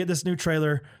 So I get this new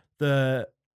trailer. The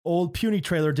old puny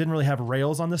trailer didn't really have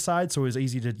rails on the side, so it was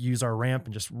easy to use our ramp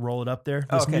and just roll it up there.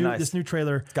 Nice. This new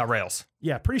trailer, It's got rails.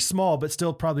 yeah, pretty small, but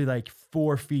still probably like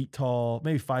 4 feet tall,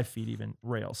 maybe 5 feet even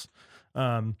rails.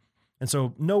 And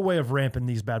so no way of ramping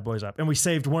these bad boys up. And we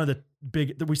saved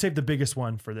the biggest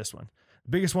one for this one, the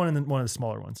biggest one and then one of the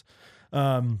smaller ones.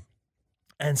 And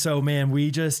so, man, we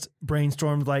just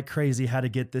brainstormed like crazy how to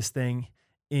get this thing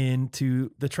into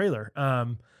the trailer.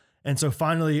 And so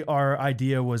finally our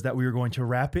idea was that we were going to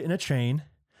wrap it in a chain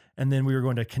and then we were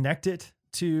going to connect it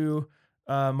to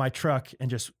my truck and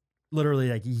just literally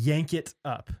like yank it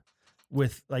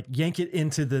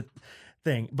into the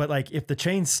thing. But like if the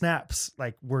chain snaps,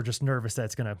 like we're just nervous that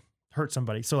it's going to hurt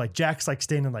somebody. So like Jack's like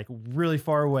standing like really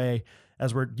far away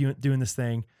as we're doing this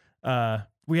thing.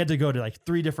 We had to go to like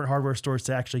 3 different hardware stores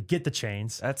to actually get the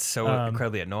chains. That's so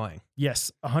incredibly annoying.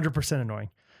 Yes, 100% annoying.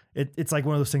 It's like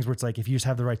one of those things where it's like, if you just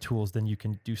have the right tools, then you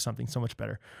can do something so much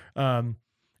better. And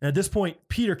at this point,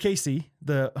 Peter Casey,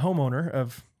 the homeowner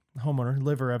of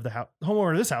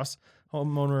this house,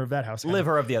 homeowner of that house.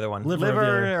 Liver of the other one. Liver of the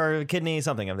other. or kidney,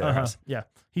 something of the other house. Yeah.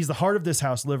 He's the heart of this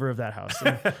house, liver of that house.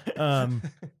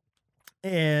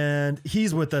 And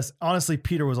he's with us. Honestly,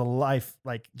 Peter was a life,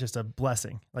 like just a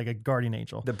blessing, like a guardian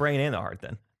angel. The brain and the heart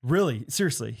then. Really,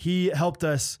 seriously. He helped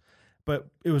us, but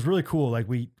it was really cool. Like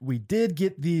we did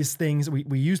get these things.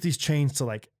 We used these chains to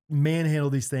like manhandle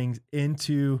these things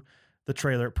into the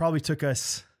trailer. It probably took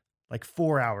us like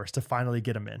 4 hours to finally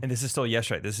get them in. And this is still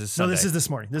yesterday. This is Sunday. No, this is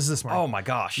this morning. Oh my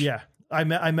gosh. Yeah. I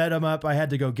met him up. I had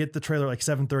to go get the trailer at like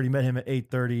 7:30, met him at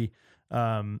 8:30.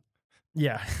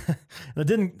 Yeah. I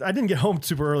didn't get home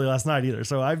super early last night either.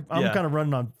 So I'm kind of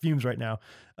running on fumes right now.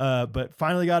 But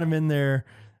finally got him in there.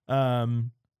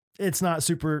 It's not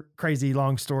super crazy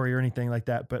long story or anything like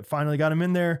that, but finally got him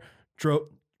in there,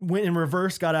 went in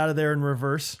reverse, got out of there in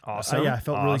reverse. Awesome. Yeah. I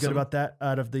felt really good about that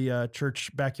out of the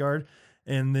church backyard,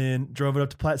 and then drove it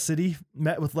up to Platte City,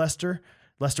 met with Lester.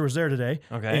 Lester was there today.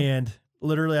 Okay. And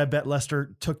literally, I bet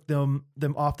Lester took them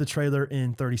off the trailer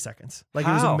in 30 seconds. Like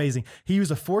It was amazing. He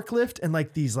used a forklift and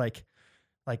like these like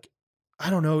I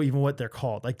don't know even what they're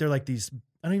called. Like they're like these.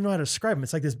 I don't even know how to describe them.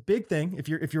 It's like this big thing. If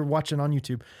you're watching on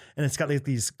YouTube, and it's got like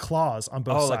these claws on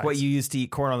both sides. Oh, like what you used to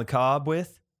eat corn on the cob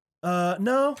with?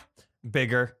 No.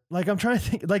 Bigger. Like I'm trying to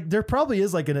think. Like there probably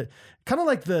is like kind of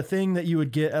like the thing that you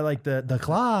would get at like the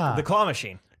claw. The claw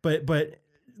machine. But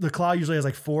the claw usually has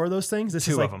like 4 of those things. This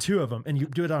is like 2 of them, and you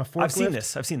do it on a forklift.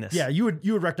 I've seen this. Yeah, you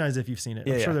would recognize it if you've seen it.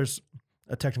 I'm sure there's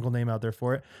a technical name out there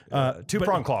for it.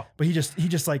 2-prong claw. But he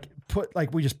just like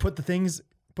we just put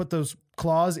those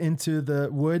claws into the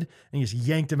wood and he just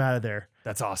yanked them out of there.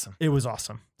 That's awesome. It was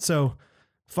awesome. So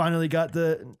finally got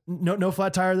the no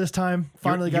flat tire this time.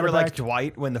 Finally got it back. You were like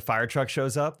Dwight when the fire truck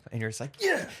shows up and you're just like,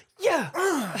 yeah.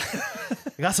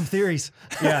 I got some theories.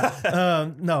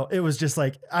 Yeah. No, it was just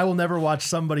like, I will never watch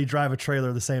somebody drive a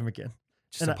trailer the same again.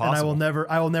 Just and impossible.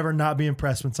 I will never not be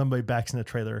impressed when somebody backs in a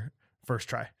trailer first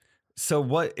try. So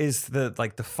what is the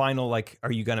final,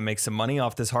 are you going to make some money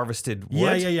off this harvested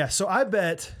wood? Yeah. So I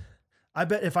bet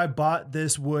if I bought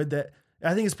this wood, that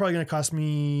I think it's probably going to cost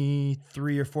me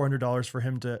 $300 or $400 for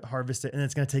him to harvest it. And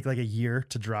it's going to take like a year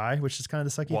to dry, which is kind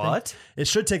of the sucky thing. It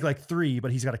should take like 3,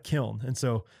 but he's got a kiln. And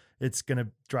so it's going to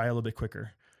dry a little bit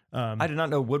quicker. I did not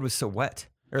know wood was so wet,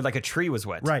 or like a tree was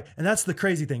wet. Right. And that's the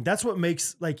crazy thing. That's what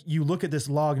makes, like, you look at this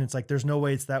log and it's like, there's no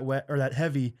way it's that wet or that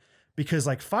heavy, because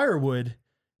like firewood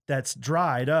that's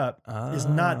dried up is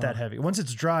not that heavy. Once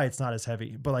it's dry, it's not as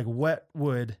heavy, but like wet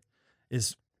wood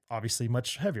is obviously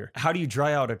much heavier. How do you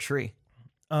dry out a tree?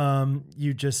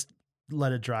 You just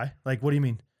let it dry. Like, what do you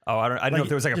mean? Oh, I don't know if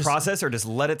there was like a process or just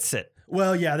let it sit.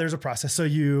 Well, yeah, there's a process. So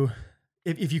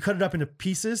if you cut it up into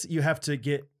pieces, you have to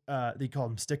get, they call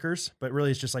them stickers, but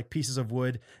really it's just like pieces of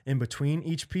wood in between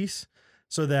each piece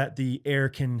so that the air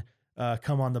can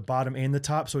come on the bottom and the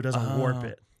top so it doesn't warp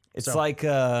it. It's like,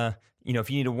 if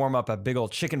you need to warm up a big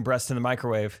old chicken breast in the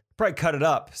microwave, probably cut it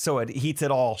up so it heats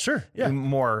it all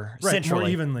more centrally. More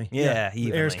evenly. Yeah,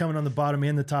 evenly. The air's coming on the bottom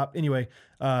and the top. Anyway,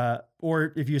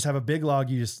 or if you just have a big log,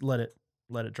 you just let it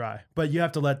dry. But you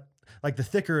have to let, like, the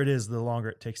thicker it is, the longer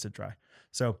it takes to dry.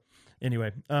 So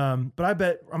Anyway, but I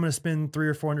bet I'm going to spend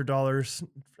 $300 or $400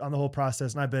 on the whole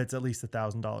process, and I bet it's at least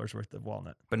 $1,000 worth of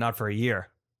walnut. But not for a year.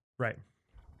 Right.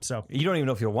 So You don't even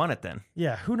know if you'll want it then.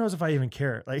 yeah, who knows if I even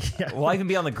care? Like, yeah, Will I even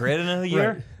be on the grid in a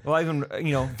year? Right. Will I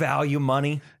even, value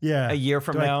money yeah. a year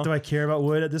from do now? do I care about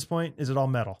wood at this point? Is it all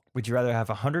metal? Would you rather have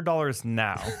 $100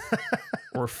 now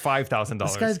or $5,000?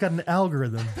 This guy's got an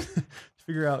algorithm to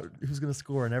figure out who's going to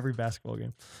score in every basketball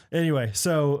game. Anyway,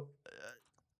 so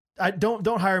I don't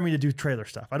hire me to do trailer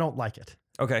stuff. I don't like it.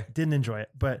 Okay. Didn't enjoy it,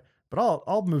 but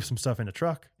I'll move some stuff in a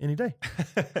truck any day.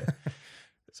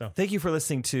 So Thank you for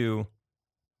listening to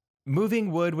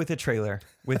Moving Wood with a Trailer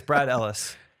with Brad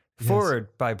Ellis.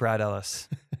 Forward by Brad Ellis.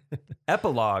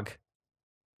 Epilogue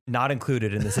not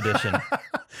included in this edition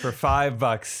for $5.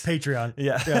 Patreon.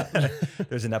 Yeah.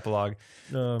 There's an epilogue.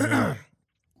 Oh, man.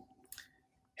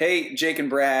 Hey, Jake and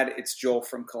Brad, it's Joel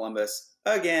from Columbus.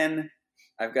 Again,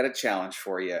 I've got a challenge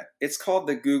for you. It's called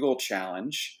the Google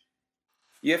Challenge.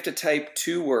 You have to type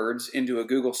 2 words into a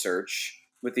Google search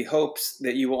with the hopes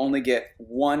that you will only get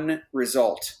 1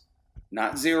 result.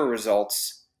 Not 0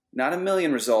 results, not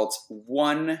 1,000,000 results,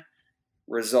 1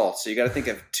 result. So you got to think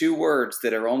of 2 words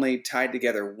that are only tied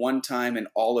together 1 time in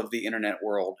all of the internet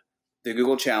world. The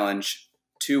Google Challenge,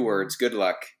 2 words. Good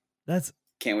luck. That's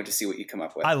Can't wait to see what you come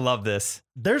up with. I love this.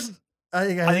 there's. I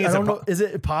think it's I don't know. Is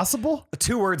it possible?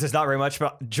 2 words is not very much,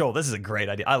 but Joel, this is a great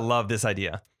idea. I love this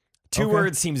idea. 2 Okay.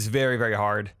 words seems very, very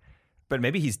hard, but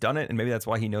maybe he's done it and maybe that's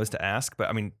why he knows to ask. But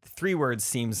I mean, 3 words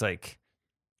seems like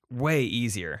way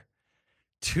easier.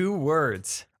 2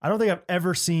 words. I don't think I've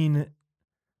ever seen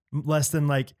less than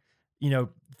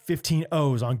 15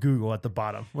 O's on Google at the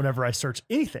bottom whenever I search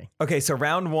anything. Okay, so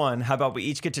round 1, how about we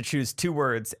each get to choose 2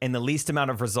 words and the least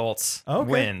amount of results Okay.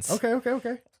 wins. Okay.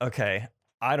 Okay,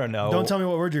 I don't know. Don't tell me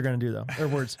what word you're going to do though. Or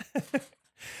words.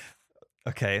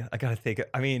 Okay, I gotta think.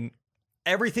 I mean,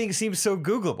 everything seems so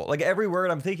Googleable. Like every word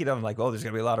I'm thinking of, I'm like, oh, there's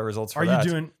gonna be a lot of results for Are that.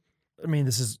 you doing? I mean,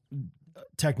 this is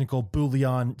technical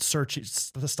Boolean search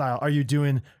style. Are you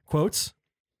doing quotes?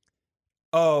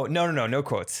 Oh, no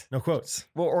quotes. No quotes.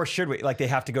 Well, or should we? Like they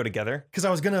have to go together? Because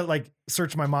I was gonna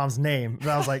search my mom's name, but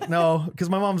I was like, no, because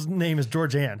my mom's name is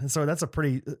Georgianne, and so that's a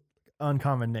pretty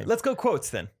uncommon name. Let's go quotes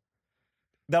then.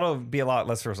 That'll be a lot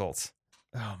less results.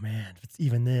 Oh man, if it's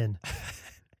even then.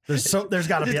 There's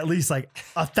got to be at least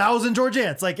 1,000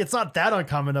 Georgiannes. It's not that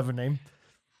uncommon of a name.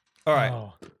 All right,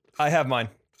 Oh. I have mine.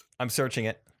 I'm searching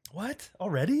it. What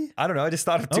already? I don't know. I just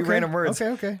thought of 2 Okay, random words.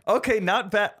 Okay. Okay,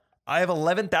 not bad. I have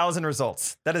 11,000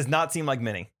 results. That does not seem like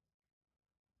many.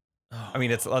 I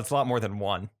mean, it's a lot more than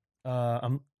 1.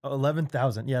 I'm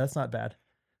 11,000. Yeah, that's not bad.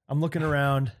 I'm looking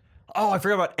around. Oh, I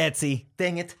forgot about Etsy.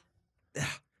 Dang it. Ugh,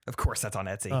 of course, that's on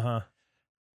Etsy. Uh-huh.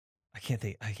 I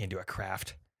can't do a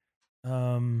craft.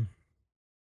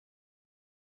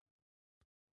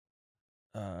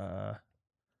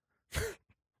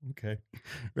 Okay.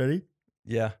 Ready?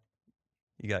 Yeah.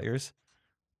 You got yours?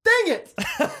 Dang it!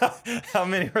 How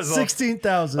many results?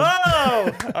 16,000.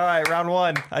 Oh! All right, round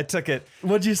 1. I took it.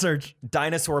 What'd you search?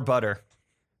 Dinosaur butter.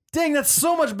 Dang, that's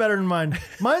so much better than mine.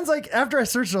 Mine's after I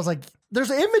searched it, I was like, there's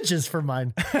images for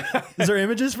mine. Is there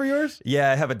images for yours?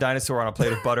 Yeah, I have a dinosaur on a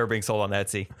plate of butter being sold on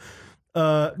Etsy.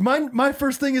 My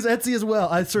first thing is Etsy as well.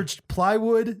 I searched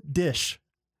plywood dish.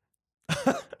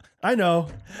 I know.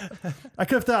 I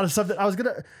could have thought of something.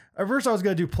 At first I was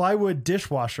gonna do plywood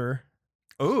dishwasher,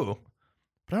 Ooh.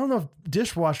 but I don't know if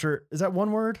dishwasher is that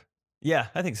one word. Yeah,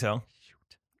 I think so.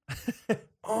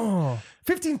 Oh,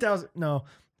 15,000. No,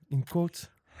 in quotes.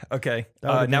 Okay.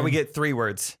 That would've now we been- get 3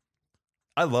 words.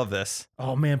 I love this.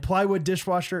 Oh man, plywood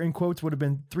dishwasher in quotes would have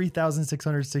been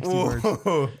 3,660 words.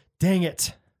 Ooh. Dang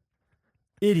it,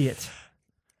 idiot.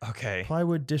 Okay.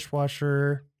 Plywood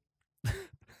dishwasher.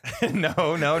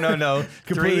 No.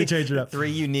 Completely change it up.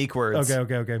 3 unique words.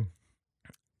 Okay.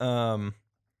 And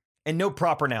no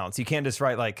proper nouns. You can't just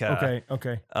write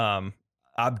Okay.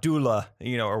 Abdullah,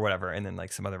 or whatever, and then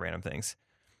some other random things.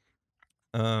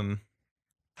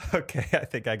 Okay, I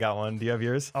think I got one. Do you have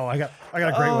yours? Oh, I got a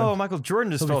great one. Oh, Michael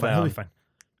Jordan just He'll fell be fine. down. He'll be fine.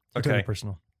 Don't take Okay. it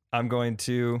personal. I'm going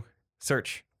to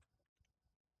search.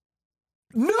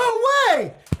 No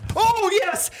way! Oh,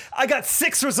 yes! I got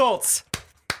 6 results.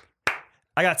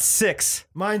 I got 6.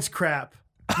 Mine's crap.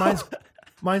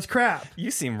 Mine's crap.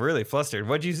 You seem really flustered.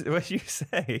 What'd you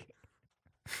say?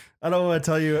 I don't want to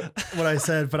tell you what I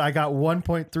said, but I got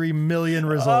 1.3 million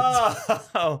results.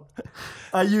 Oh.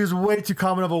 I used way too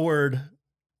common of a word.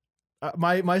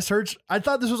 My search, I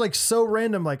thought this was so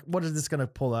random. What is this going to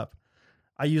pull up?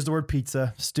 I used the word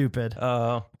pizza. Stupid.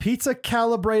 Oh. Pizza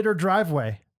calibrator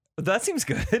driveway. That seems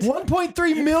good.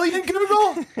 1.3 million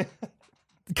Google?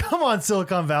 Come on,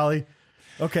 Silicon Valley.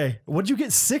 Okay. What'd you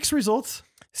get? 6 results?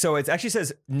 So it actually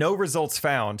says no results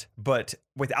found, but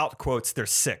without quotes,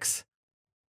 there's 6.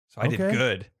 So I did Okay.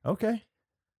 good. Okay.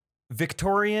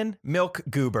 Victorian milk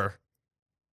goober.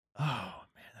 Oh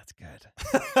man, that's good.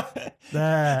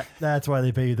 That's why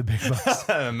they pay you the big bucks.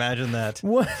 Imagine that.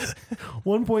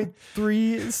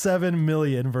 1.37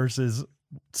 million versus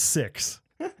 6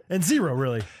 and 0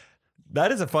 really.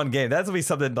 That is a fun game. That'll be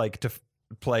something like to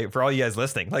play for all you guys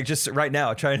listening. Like just right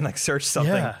now, try and like search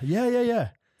something. Yeah.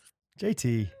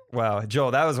 JT. Wow,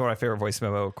 Joel, that was one of my favorite voice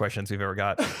memo questions we've ever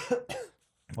got.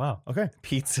 Wow. Okay.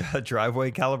 Pizza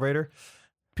driveway calibrator.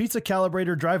 Pizza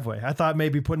calibrator driveway. I thought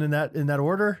maybe putting in that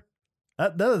order.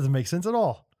 That doesn't make sense at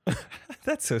all.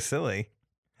 That's so silly.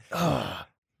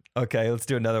 Okay, let's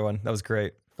do another one. That was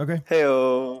great. Okay.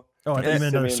 Heyo. Oh, I thought you meant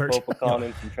another Simeon search. Popa calling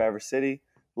in from Traverse City.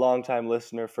 Long-time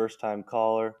listener, first-time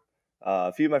caller.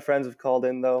 A few of my friends have called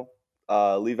in, though.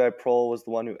 Levi Prohl was the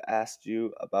one who asked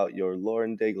you about your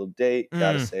Lauren Daigle date.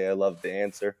 Gotta say, I love the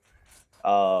answer.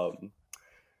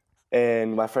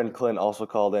 And my friend Clint also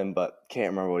called in, but can't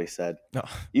remember what he said. No.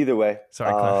 Either way,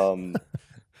 Sorry, Clint.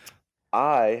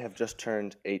 I have just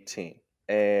turned 18,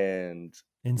 and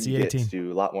NC you get 18. to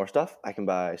do a lot more stuff. I can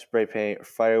buy spray paint or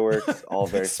fireworks, all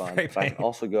very fun. Spray But I can paint.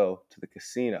 also go to the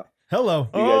casino. Hello.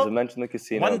 You guys have mentioned the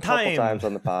casino one a couple time. times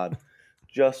on the pod.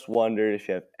 Just wondered if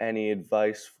you have any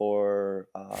advice for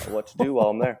what to do while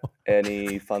I'm there.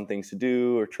 Any fun things to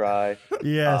do or try.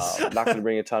 Yes. I'm not going to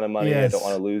bring a ton of money. Yes. I don't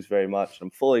want to lose very much.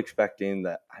 I'm fully expecting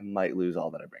that I might lose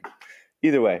all that I bring.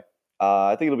 Either way,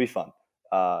 I think it'll be fun.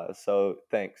 So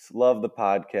thanks. Love the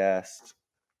podcast.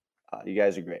 You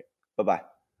guys are great. Bye-bye.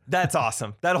 That's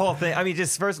awesome. That whole thing. I mean,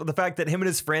 just first the fact that him and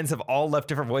his friends have all left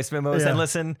different voice memos Yeah. and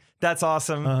listen. That's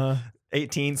awesome. Uh-huh.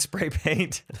 18 spray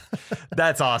paint.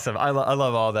 That's awesome. I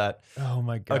love all that. Oh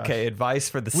my gosh. Okay, advice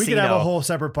for the We could have a whole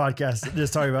separate podcast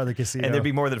just talking about the casino. and there'd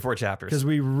be more than 4 chapters. because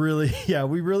we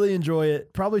really enjoy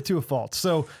it, probably to a fault.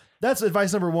 So that's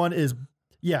advice number 1 is,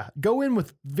 go in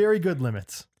with very good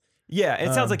limits. Yeah,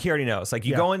 it sounds like he already knows. Like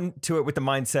you yeah. go into it with the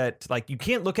mindset, like you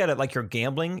can't look at it like you're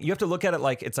gambling. You have to look at it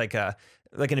like it's like an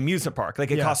amusement park. Like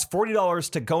it Yeah. costs $40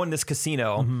 to go in this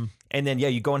casino, and then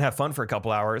you go and have fun for a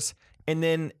couple hours, and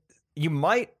then you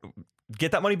might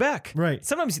get that money back. Right.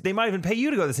 Sometimes they might even pay you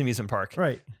to go to this amusement park.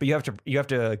 Right. But you have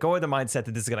to go with the mindset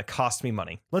that this is going to cost me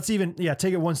money. Let's even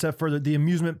take it one step further. The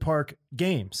amusement park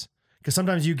games, because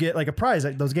sometimes you get like a prize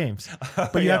at those games,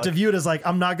 but you Yeah, have to view it as like,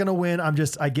 I'm not going to win.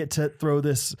 I get to throw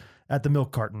this at the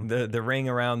milk carton. the ring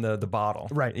around the bottle.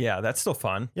 Right. Yeah, that's still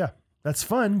fun. Yeah, that's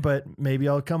fun, but maybe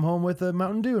I'll come home with a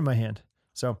Mountain Dew in my hand.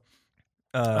 So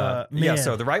Yeah. man.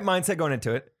 So the right mindset going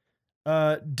into it.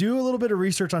 do a little bit of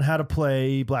research on how to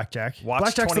play blackjack. Watch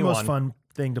Blackjack's 21. the most fun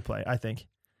thing to play, I think.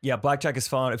 Yeah, blackjack is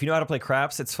fun. If you know how to play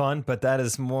craps, it's fun, but that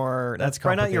is more. That's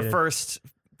probably not your first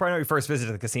visit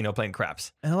to the casino playing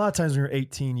craps. And a lot of times when you're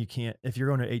 18, you can't. If you're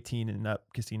going to 18 and up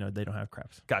casino, they don't have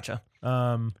craps. Gotcha.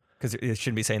 Because it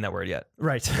shouldn't be saying that word yet.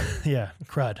 right, yeah,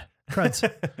 cruds. Want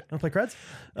to play cruds?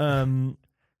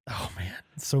 Oh man,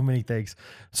 so many things.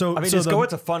 So I mean, so just go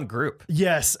with a fun group.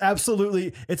 Yes,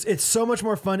 absolutely. It's so much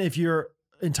more fun if your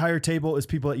entire table is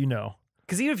people that you know.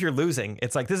 Because even if you're losing,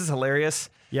 it's like this is hilarious.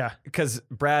 Yeah, Because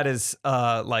Brad is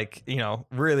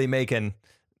really making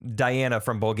Diana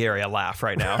from Bulgaria laugh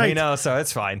right now. Right. So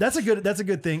it's fine. that's a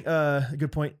good thing.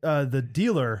 Good point. The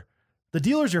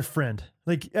dealer's your friend.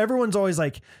 Like everyone's always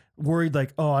like worried,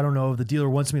 like, oh, I don't know if the dealer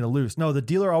wants me to lose. No, the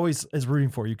dealer always is rooting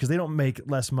for you because they don't make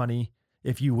less money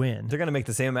if you win. They're gonna make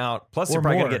the same amount. Plus, Or you're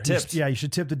probably more. gonna get tipped. You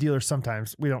should tip the dealer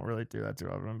sometimes. We don't really do that too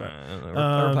often, but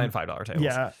We're playing $5 tables.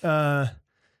 yeah.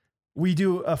 We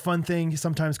do a fun thing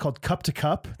sometimes called cup to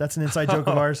cup. That's an inside joke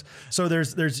of ours. So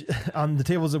there's on the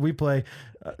tables that we play,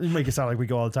 you make it sound like we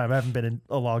go all the time. I haven't been in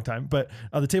a long time, but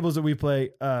the tables that we play,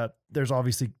 there's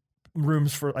obviously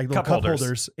rooms for like little cup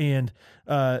holders, and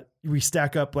we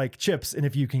stack up like chips. And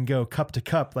if you can go cup to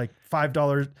cup, like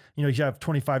 $5, you have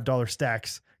 $25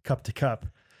 stacks cup to cup.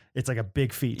 It's like a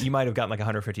big feat. You might have gotten like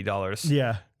 $150.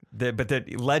 Yeah. But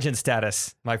the legend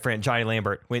status, my friend Johnny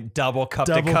Lambert went double cup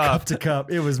Double to cup. cup to cup.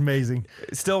 It was amazing.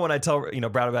 Still, when I tell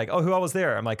Brad, I'm like, oh, who all was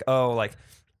there? I'm like, oh, like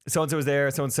so and so was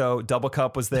there, so and so. Double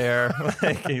cup was there.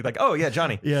 like, oh yeah,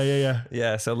 Johnny. Yeah.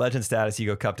 Yeah. So legend status, you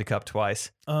go cup to cup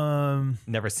twice.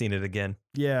 Never seen it again.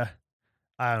 Yeah.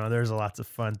 I don't know. There's lots of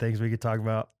fun things we could talk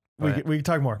about. Right. We could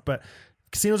talk more, but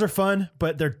casinos are fun,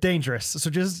 but they're dangerous. So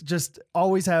just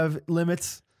always have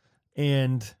limits,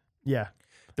 and yeah.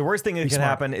 The worst thing that can smart.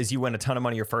 happen is you win a ton of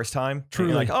money your first time.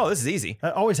 Truly. And you're like, oh, this is easy.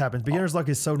 That always happens. Beginner's luck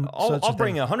is I'll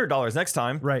bring $100 next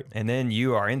time. Right. And then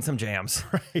you are in some jams.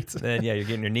 Right. Then, yeah, you're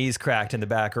getting your knees cracked in the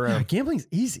back room. Gambling's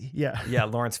easy. Yeah. Yeah,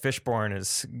 Lawrence Fishburne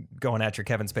is going after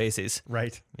Kevin Spacey's.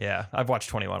 Right. Yeah, I've watched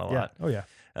 21 a Yeah. lot. Oh,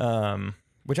 yeah.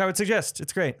 Which I would suggest.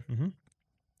 It's great. Mm-hmm.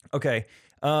 Okay.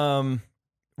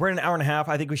 We're in an hour and a half.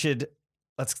 I think we should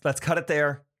let's cut it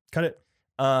there. Cut it.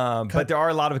 But there are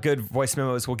a lot of good voice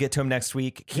memos. We'll get to them next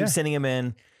week. Keep Yeah. sending them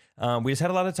in. We just had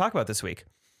a lot to talk about this week.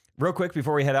 Real quick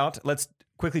before we head out, let's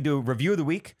quickly do a review of the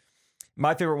week.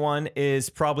 My favorite one is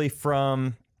probably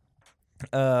from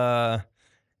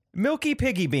Milky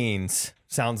Piggy Beans.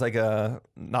 Sounds like a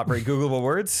not very Googleable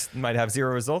words. Might have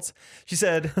 0 results. She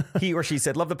said, he or she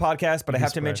said, love the podcast, but I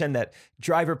have to mention that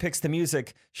Driver Picks the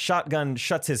Music, Shotgun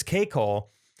Shuts His Cake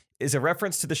Hole is a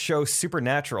reference to the show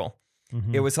Supernatural.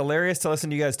 Mm-hmm. It was hilarious to listen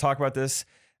to you guys talk about this,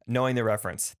 knowing the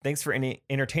reference. Thanks for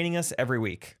entertaining us every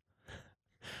week.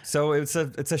 So it's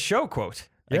a show quote,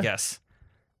 I Yeah. guess.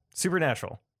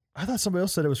 Supernatural. I thought somebody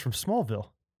else said it was from Smallville.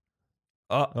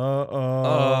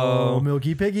 Oh.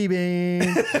 Milky Piggy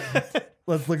Bean.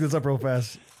 Let's look this up real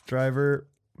fast. Driver.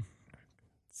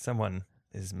 Someone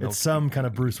is It's some kind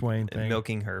of Bruce Wayne thing.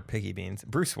 milking her piggy beans.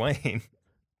 Bruce Wayne.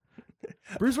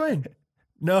 Bruce Wayne.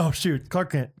 No, shoot.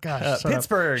 Clark Kent. Gosh. shut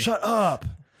Pittsburgh. Up. Shut up.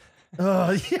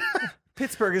 Yeah.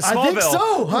 Pittsburgh is I Smallville. think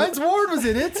so. Heinz Ward was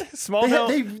in it.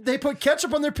 Smallville. They put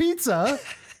ketchup on their pizza.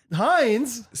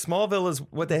 Heinz. Smallville is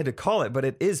what they had to call it, but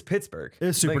it is Pittsburgh. It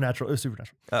was Supernatural. It was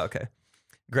Supernatural. Oh, okay.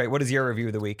 Great. What is your review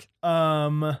of the week?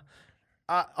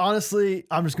 Honestly,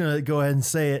 I'm just going to go ahead and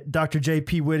say it. Dr.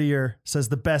 J.P. Whittier says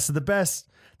the best of the best.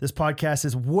 This podcast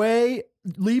is way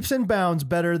leaps and bounds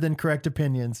better than Correct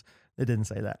Opinions. It didn't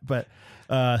say that. But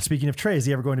speaking of Trey, is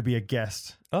he ever going to be a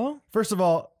guest? Oh, First of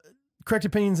all, Correct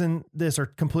Opinions and this are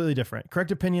completely different.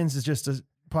 Correct Opinions is just a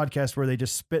podcast where they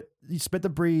just spit the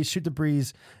breeze, shoot the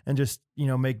breeze, and just,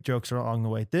 make jokes along the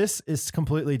way. This is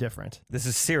completely different. this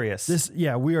is serious.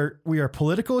 We are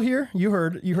political here. You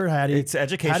heard Hattie. It's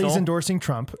educational. Hattie's endorsing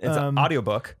Trump. It's an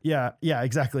audiobook. Yeah,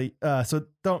 exactly. So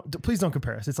please don't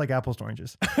compare us. It's like apples to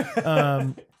oranges.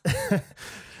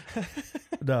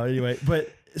 No, anyway. But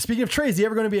speaking of Trey, is he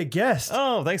ever going to be a guest?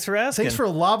 Oh, thanks for asking. Thanks for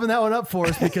lobbing that one up for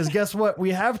us, because guess what?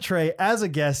 We have Trey as a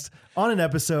guest on an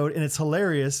episode, and it's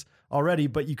hilarious already,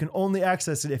 but you can only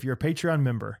access it if you're a Patreon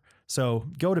member. So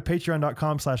go to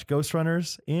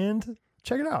patreon.com/ghostrunners and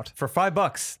check it out. For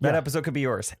 $5, that Yeah. episode could be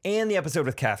yours. And the episode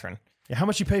with Catherine. Yeah, how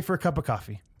much you pay for a cup of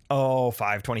coffee? Oh,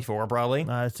 $5.24 probably.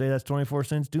 I'd say that's 24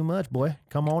 cents too much, boy.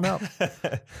 Come on out.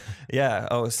 Yeah.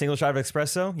 Oh, single shot of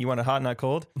espresso. You want it hot, not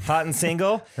cold? Hot and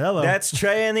single. Hello. That's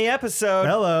Trey in the episode.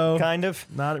 Hello. Kind of.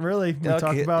 Not really. We Okay.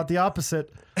 talked about the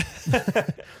opposite.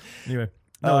 Anyway.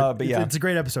 No, but yeah. it's a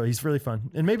great episode. He's really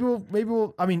fun. And maybe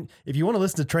we'll, I mean, if you want to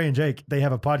listen to Trey and Jake, they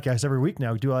have a podcast every week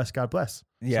now. Do Ask God Bless.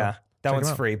 Yeah. So, that check one's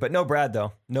them out. free. But no Brad,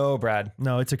 though. No Brad.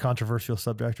 No, it's a controversial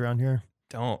subject around here.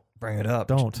 Don't bring it up.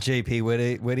 Don't. JP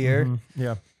Whittier.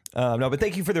 Yeah. No, but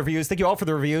thank you for the reviews. Thank you all for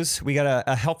the reviews. We got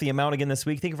a healthy amount again this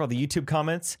week. Thank you for all the YouTube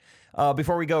comments.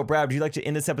 Before we go, Brad, would you like to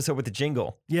end this episode with a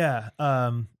jingle? Yeah.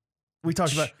 We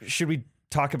talked about, Should we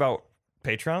talk about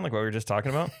Patreon, like what we were just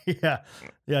talking about? yeah.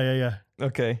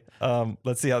 Okay.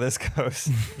 Let's see how this goes.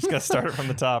 Just gotta start it from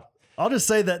the top. I'll just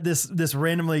say that this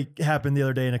randomly happened the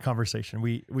other day in a conversation.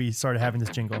 We started having this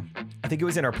jingle. I think it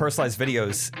was in our personalized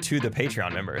videos to the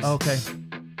Patreon members. Okay.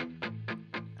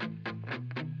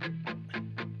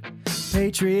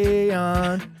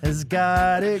 Patreon has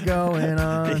got it going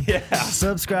on. Yeah.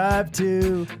 Subscribe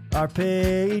to our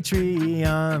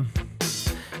Patreon.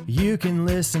 You can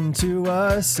listen to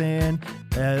us and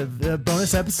have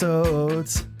bonus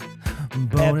episodes.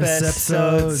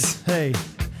 Episodes. Hey.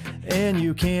 And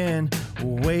you can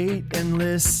wait and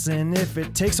listen if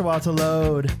it takes a while to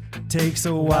load. Takes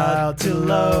a while to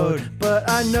load. But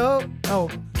I know. Oh,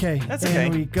 okay. That's okay.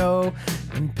 And we go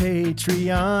and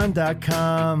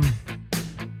patreon.com.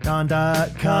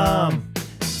 On.com.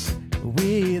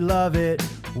 We love it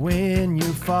when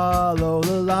you follow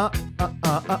along.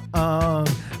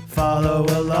 Follow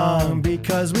along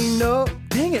because we know.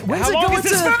 Dang it. When's How it long going is to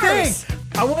this the verse? thing?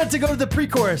 I want it to go to the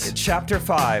pre-chorus. Chapter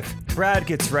 5. Brad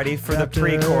gets ready for the Chapter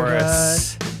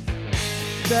pre-chorus.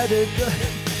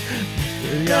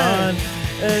 Patreon.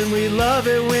 And we love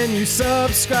it when you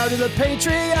subscribe to the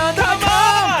Patreon. Come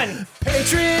on!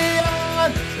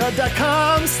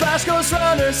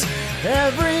 Patreon.com/ghostrunners.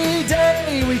 Every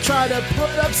day we try to put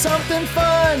up something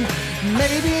fun.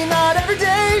 Maybe not every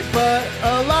day, but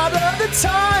a lot of the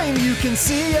time you can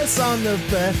see us on the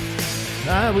bed.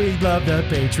 We love the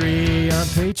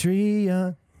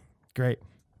Patreon. Great.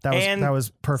 And that was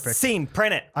perfect. Scene,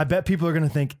 print it. I bet people are going to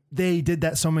think they did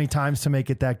that so many times to make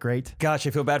it that great. Gosh, I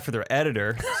feel bad for their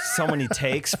editor. So many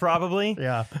takes, probably.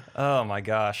 Yeah. Oh my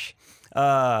gosh.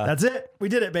 That's it. We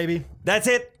did it, baby. That's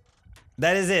it.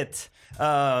 That is it.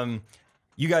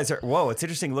 You guys are, whoa, it's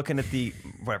interesting looking at the,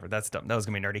 whatever, that's dumb. That was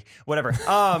going to be nerdy. Whatever.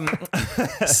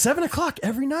 7 o'clock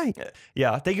every night.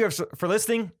 Yeah. Thank you for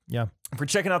listening. Yeah. For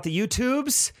checking out the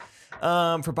YouTubes.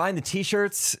 For buying the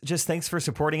t-shirts. Just thanks for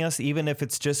supporting us, even if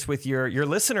it's just with your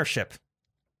listenership.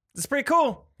 It's pretty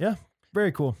cool. Yeah.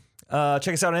 Very cool. Check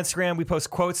us out on Instagram. We post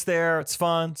quotes there. It's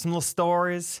fun. Some little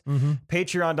stories.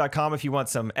 Patreon.com if you want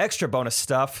some extra bonus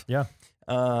stuff. Yeah.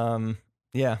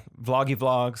 Yeah. Vloggy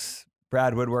vlogs.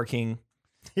 Brad woodworking.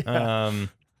 Yeah.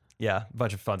 Yeah. A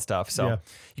bunch of fun stuff. So Yeah.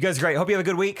 you guys are great. Hope you have a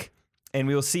good week. And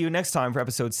we will see you next time for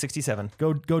episode 67.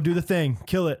 Go do the thing.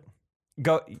 Kill it.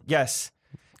 Go. Yes.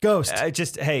 Ghost.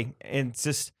 Hey, it's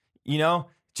just, you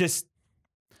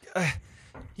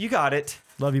got it.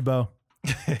 Love you, Bo.